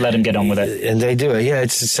 and Let them get on with it. And they do it. Yeah,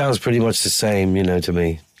 it sounds pretty much the same, you know, to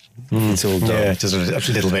me. It's all done. Yeah, just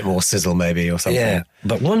a little bit more sizzle maybe or something. Yeah,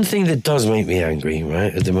 but one thing that does make me angry,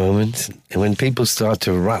 right, at the moment, when people start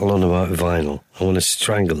to rattle on about vinyl, I want to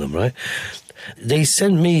strangle them, right? They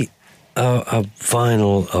sent me a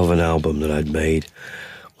vinyl of an album that I'd made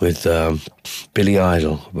with Billy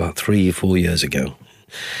Idol about 3 or 4 years ago.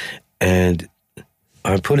 And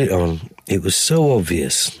I put it on. It was so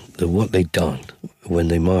obvious that what they'd done when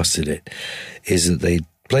they mastered it is that they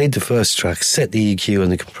played the first track, set the EQ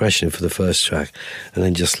and the compression for the first track, and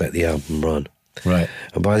then just let the album run. Right.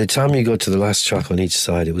 And by the time you got to the last track on each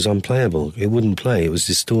side, it was unplayable. It wouldn't play. It was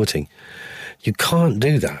distorting. You can't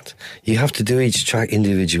do that. You have to do each track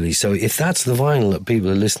individually. So if that's the vinyl that people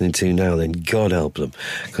are listening to now, then God help them.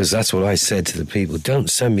 Because that's what I said to the people. Don't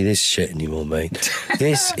send me this shit anymore, mate.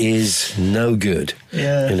 This is no good.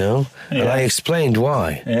 Yeah. You know? Yeah. And I explained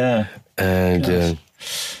why. Yeah. And,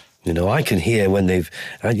 you know, I can hear when they've,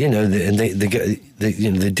 you know,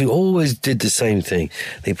 they always did the same thing.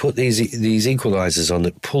 They put these equalizers on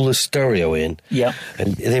that pull the stereo in. Yeah.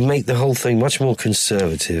 And they make the whole thing much more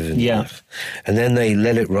conservative. And, and then they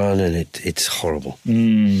let it run, and it's horrible.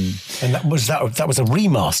 And that was a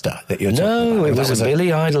remaster that you're talking about? No, it was a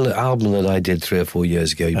Billy Idol album that I did 3 or 4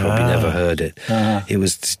 years ago. You probably never heard it. It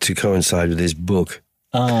was to coincide with his book.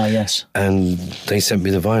 Ah, yes. And they sent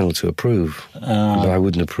me the vinyl to approve. But I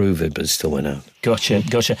wouldn't approve it, but it still went out.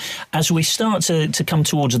 Gotcha. As we start to come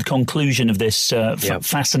towards the conclusion of this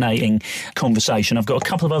fascinating conversation, I've got a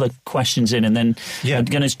couple of other questions in, and then I'm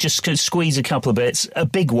going to just squeeze a couple of bits. A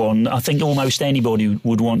big one, I think almost anybody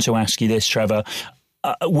would want to ask you this, Trevor.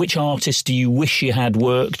 Which artist do you wish you had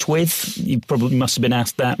worked with? You probably must have been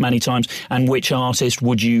asked that many times. And which artist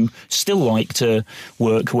would you still like to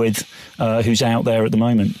work with who's out there at the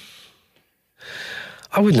moment?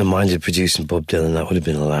 I wouldn't have minded producing Bob Dylan. That would have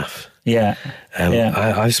been a laugh. Yeah.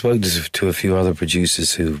 I've spoken to a few other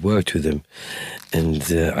producers who've worked with him, and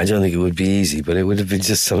I don't think it would be easy, but it would have been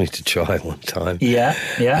just something to try one time.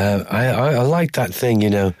 I like that thing, you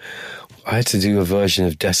know. I had to do a version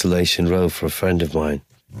of Desolation Row for a friend of mine.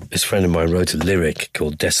 This friend of mine wrote a lyric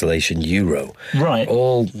called Desolation Euro. Right.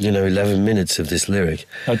 All, 11 minutes of this lyric.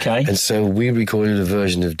 Okay. And so we recorded a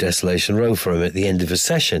version of Desolation Row for him at the end of a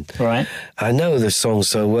session. Right. I know the song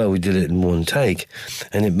so well, we did it in one take.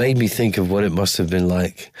 And it made me think of what it must have been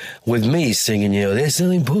like with me singing, they're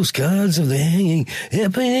selling postcards of the hanging.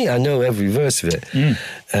 I know every verse of it.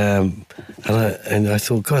 And I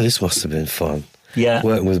thought, God, this must have been fun. Yeah.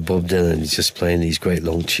 Working with Bob Dylan, he's just playing these great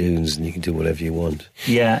long tunes, and you can do whatever you want.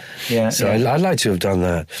 Yeah. So I'd like to have done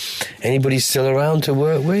that. Anybody still around to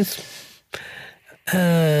work with?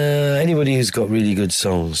 Anybody who's got really good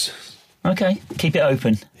songs. Okay, keep it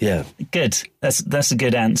open. Yeah. Good. That's a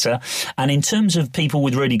good answer. And in terms of people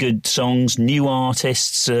with really good songs, new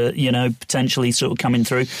artists, potentially sort of coming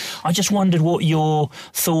through, I just wondered what your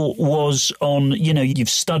thought was on, you've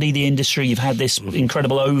studied the industry, you've had this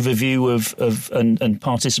incredible overview of and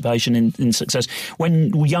participation in success.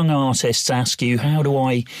 When young artists ask you, how do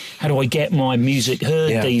I get my music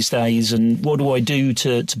heard these days, and what do I do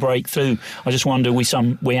to break through? I just wonder,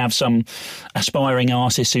 we have some aspiring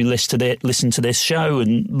artists who listen to this show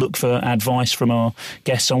and look for advice from our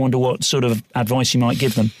guests. I wonder what sort of advice you might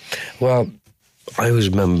give them. Well, I always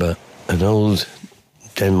remember an old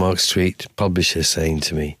Denmark Street publisher saying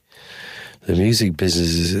to me, the music business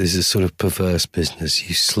is a sort of perverse business.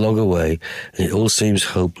 You slog away and it all seems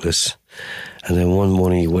hopeless, and then one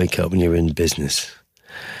morning you wake up and you're in business.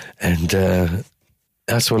 And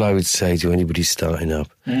that's what I would say to anybody starting up.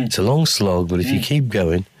 It's a long slog, but if you keep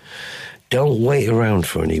going, don't wait around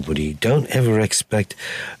for anybody. Don't ever expect,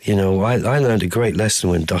 I learned a great lesson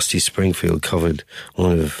when Dusty Springfield covered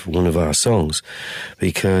one of our songs,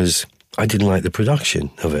 because I didn't like the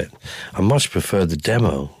production of it. I much preferred the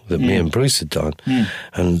demo that me and Bruce had done.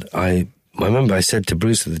 And I remember I said to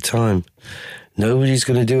Bruce at the time, Nobody's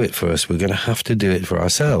going to do it for us. We're going to have to do it for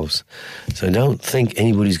ourselves. So don't think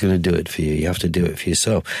anybody's going to do it for you. You have to do it for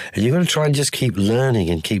yourself. And you've got to try and just keep learning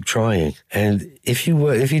and keep trying. And if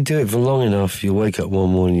you do it for long enough, you'll wake up one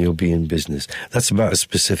morning and you'll be in business. That's about as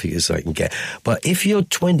specific as I can get. But if you're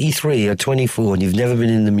 23 or 24 and you've never been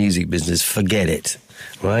in the music business, forget it,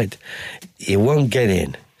 right? You won't get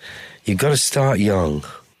in. You've got to start young.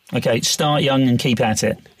 Okay, start young and keep at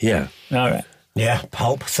it. Yeah. All right. Yeah,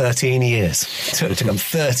 Pulp, 13 years. It took them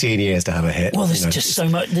 13 years to have a hit. Well, there's just so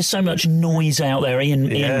much. There's so much noise out there. Ian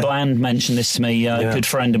Bland mentioned this to me. A good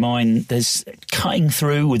friend of mine. There's cutting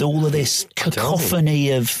through with all of this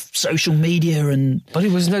cacophony of social media and. But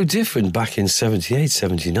it was no different back in 78,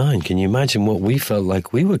 79. Can you imagine what we felt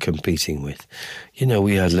like we were competing with? You know,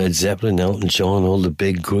 we had Led Zeppelin, Elton John, all the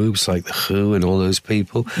big groups like The Who and all those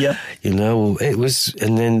people. Yeah. You know, it was,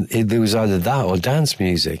 and then there was either that or dance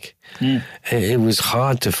music. Mm. It was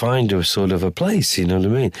hard to find a sort of a place, you know what I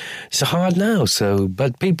mean? It's hard now,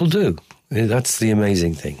 but people do. That's the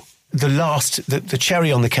amazing thing. The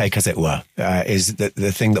cherry on the cake, as it were, is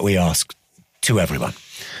the thing that we ask to everyone,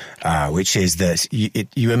 which is that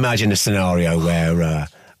you imagine a scenario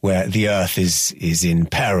where the Earth is in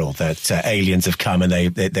peril, that aliens have come and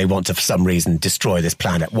they want to, for some reason, destroy this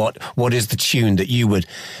planet. What is the tune that you would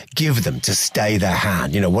give them to stay their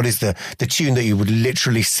hand? You know, what is the tune that you would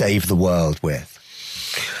literally save the world with?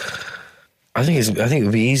 I think it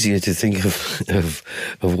would be easier to think of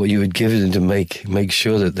what you would give them to make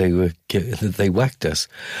sure that they whacked us.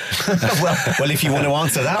 well, if you want to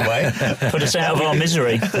answer that way, put us out of our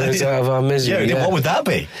misery. Put us out of our misery. Yeah. What would that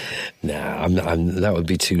be? No, that would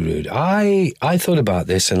be too rude. I thought about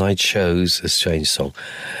this and I chose a strange song,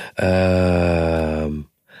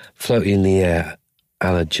 "Floating in the Air,"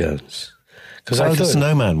 Alan Jones. Because I thought the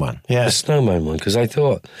Snowman one. Yeah, the Snowman one. Because I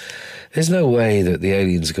thought, there's no way that the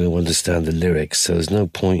aliens are going to understand the lyrics, so there's no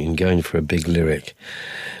point in going for a big lyric.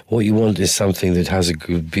 What you want is something that has a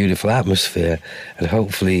good, beautiful atmosphere, and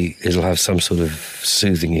hopefully it'll have some sort of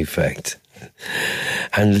soothing effect.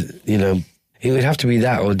 And, you know, it would have to be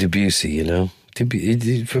that or Debussy, you know.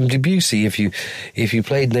 From Debussy, if you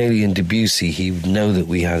played an alien Debussy, he would know that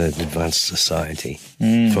we had an advanced society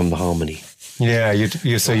from the harmony. Yeah,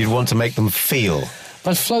 so you'd want to make them feel.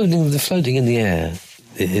 But floating in the air,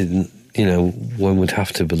 you know, one would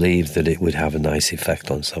have to believe that it would have a nice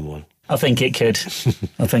effect on someone. I think it could.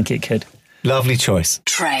 I think it could. Lovely choice.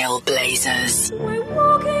 Trailblazers. We're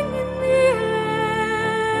walking in the air.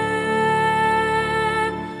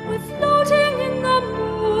 We're floating in the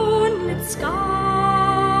moonlit sky.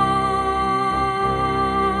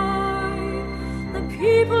 The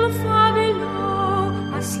people far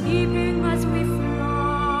below are sleeping as we fly.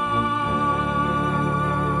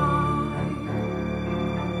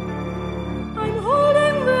 I'm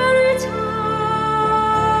holding very tight.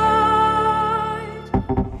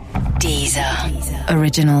 Deezer.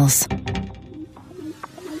 Originals.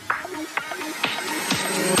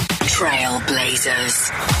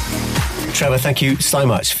 Trailblazers. Trevor, thank you so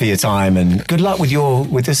much for your time and good luck with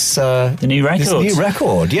this the new record. This new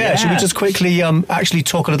record. Yeah. Should we just quickly actually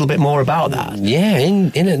talk a little bit more about that? Yeah,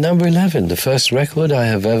 in at number 11, the first record I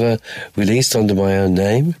have ever released under my own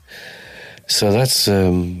name. So that's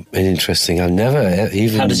interesting. I've never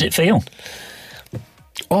even. How does it feel?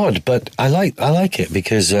 Odd, but I like it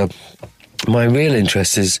because my real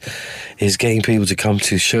interest is getting people to come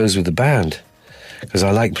to shows with the band, because I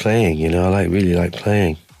like playing. You know, I really like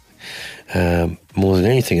playing. More than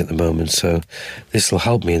anything at the moment, so this will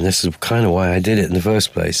help me, and this is kind of why I did it in the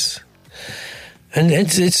first place. And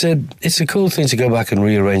it's a cool thing to go back and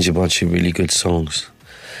rearrange a bunch of really good songs.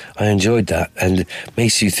 I enjoyed that, and it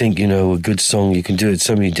makes you think, you know, a good song, you can do it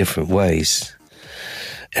so many different ways.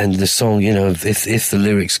 And the song, you know, if the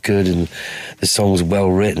lyric's good and the song's well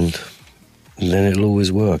written, then it'll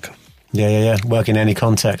always work. Yeah. Work in any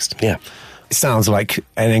context. Yeah. It sounds like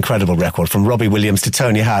an incredible record, from Robbie Williams to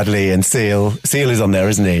Tony Hadley, and Seal. Seal is on there,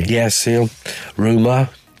 isn't he? Yeah, Seal. Rumour.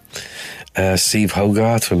 Steve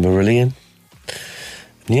Hogarth from Marillion.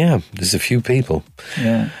 Yeah, there's a few people.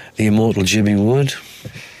 Yeah. The immortal Jimmy Wood.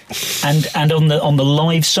 And on the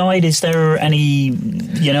live side, is there any?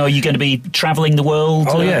 You know, are you going to be travelling the world?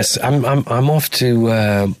 Oh yes, I'm off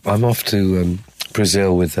to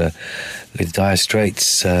Brazil with Dire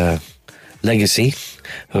Straits Legacy.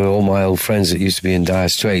 Who are all my old friends that used to be in Dire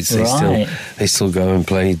Straits. They still go and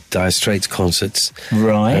play Dire Straits concerts.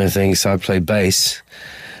 Right. And things. So I play bass.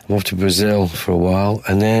 I'm off to Brazil for a while,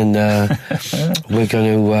 and then we're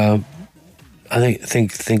going to. I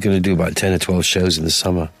think going to do about 10 or 12 shows in the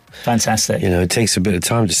summer. Fantastic. You know, it takes a bit of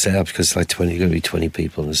time to set up because it's like going to be 20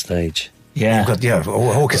 people on the stage. Yeah. You've got,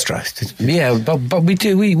 orchestra. Yeah, but we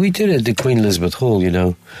did it at the Queen Elizabeth Hall,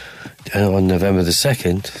 on November the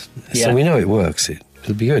 2nd. Yeah. So we know it works.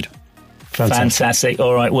 It'll be good. Fantastic.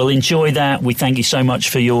 All right. Well, enjoy that. We thank you so much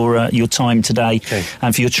for your time today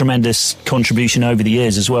and for your tremendous contribution over the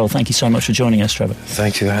years as well. Thank you so much for joining us, Trevor.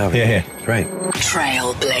 Thank you for having me. Yeah. Great.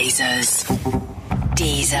 Trailblazers.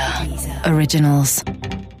 Deezer Originals.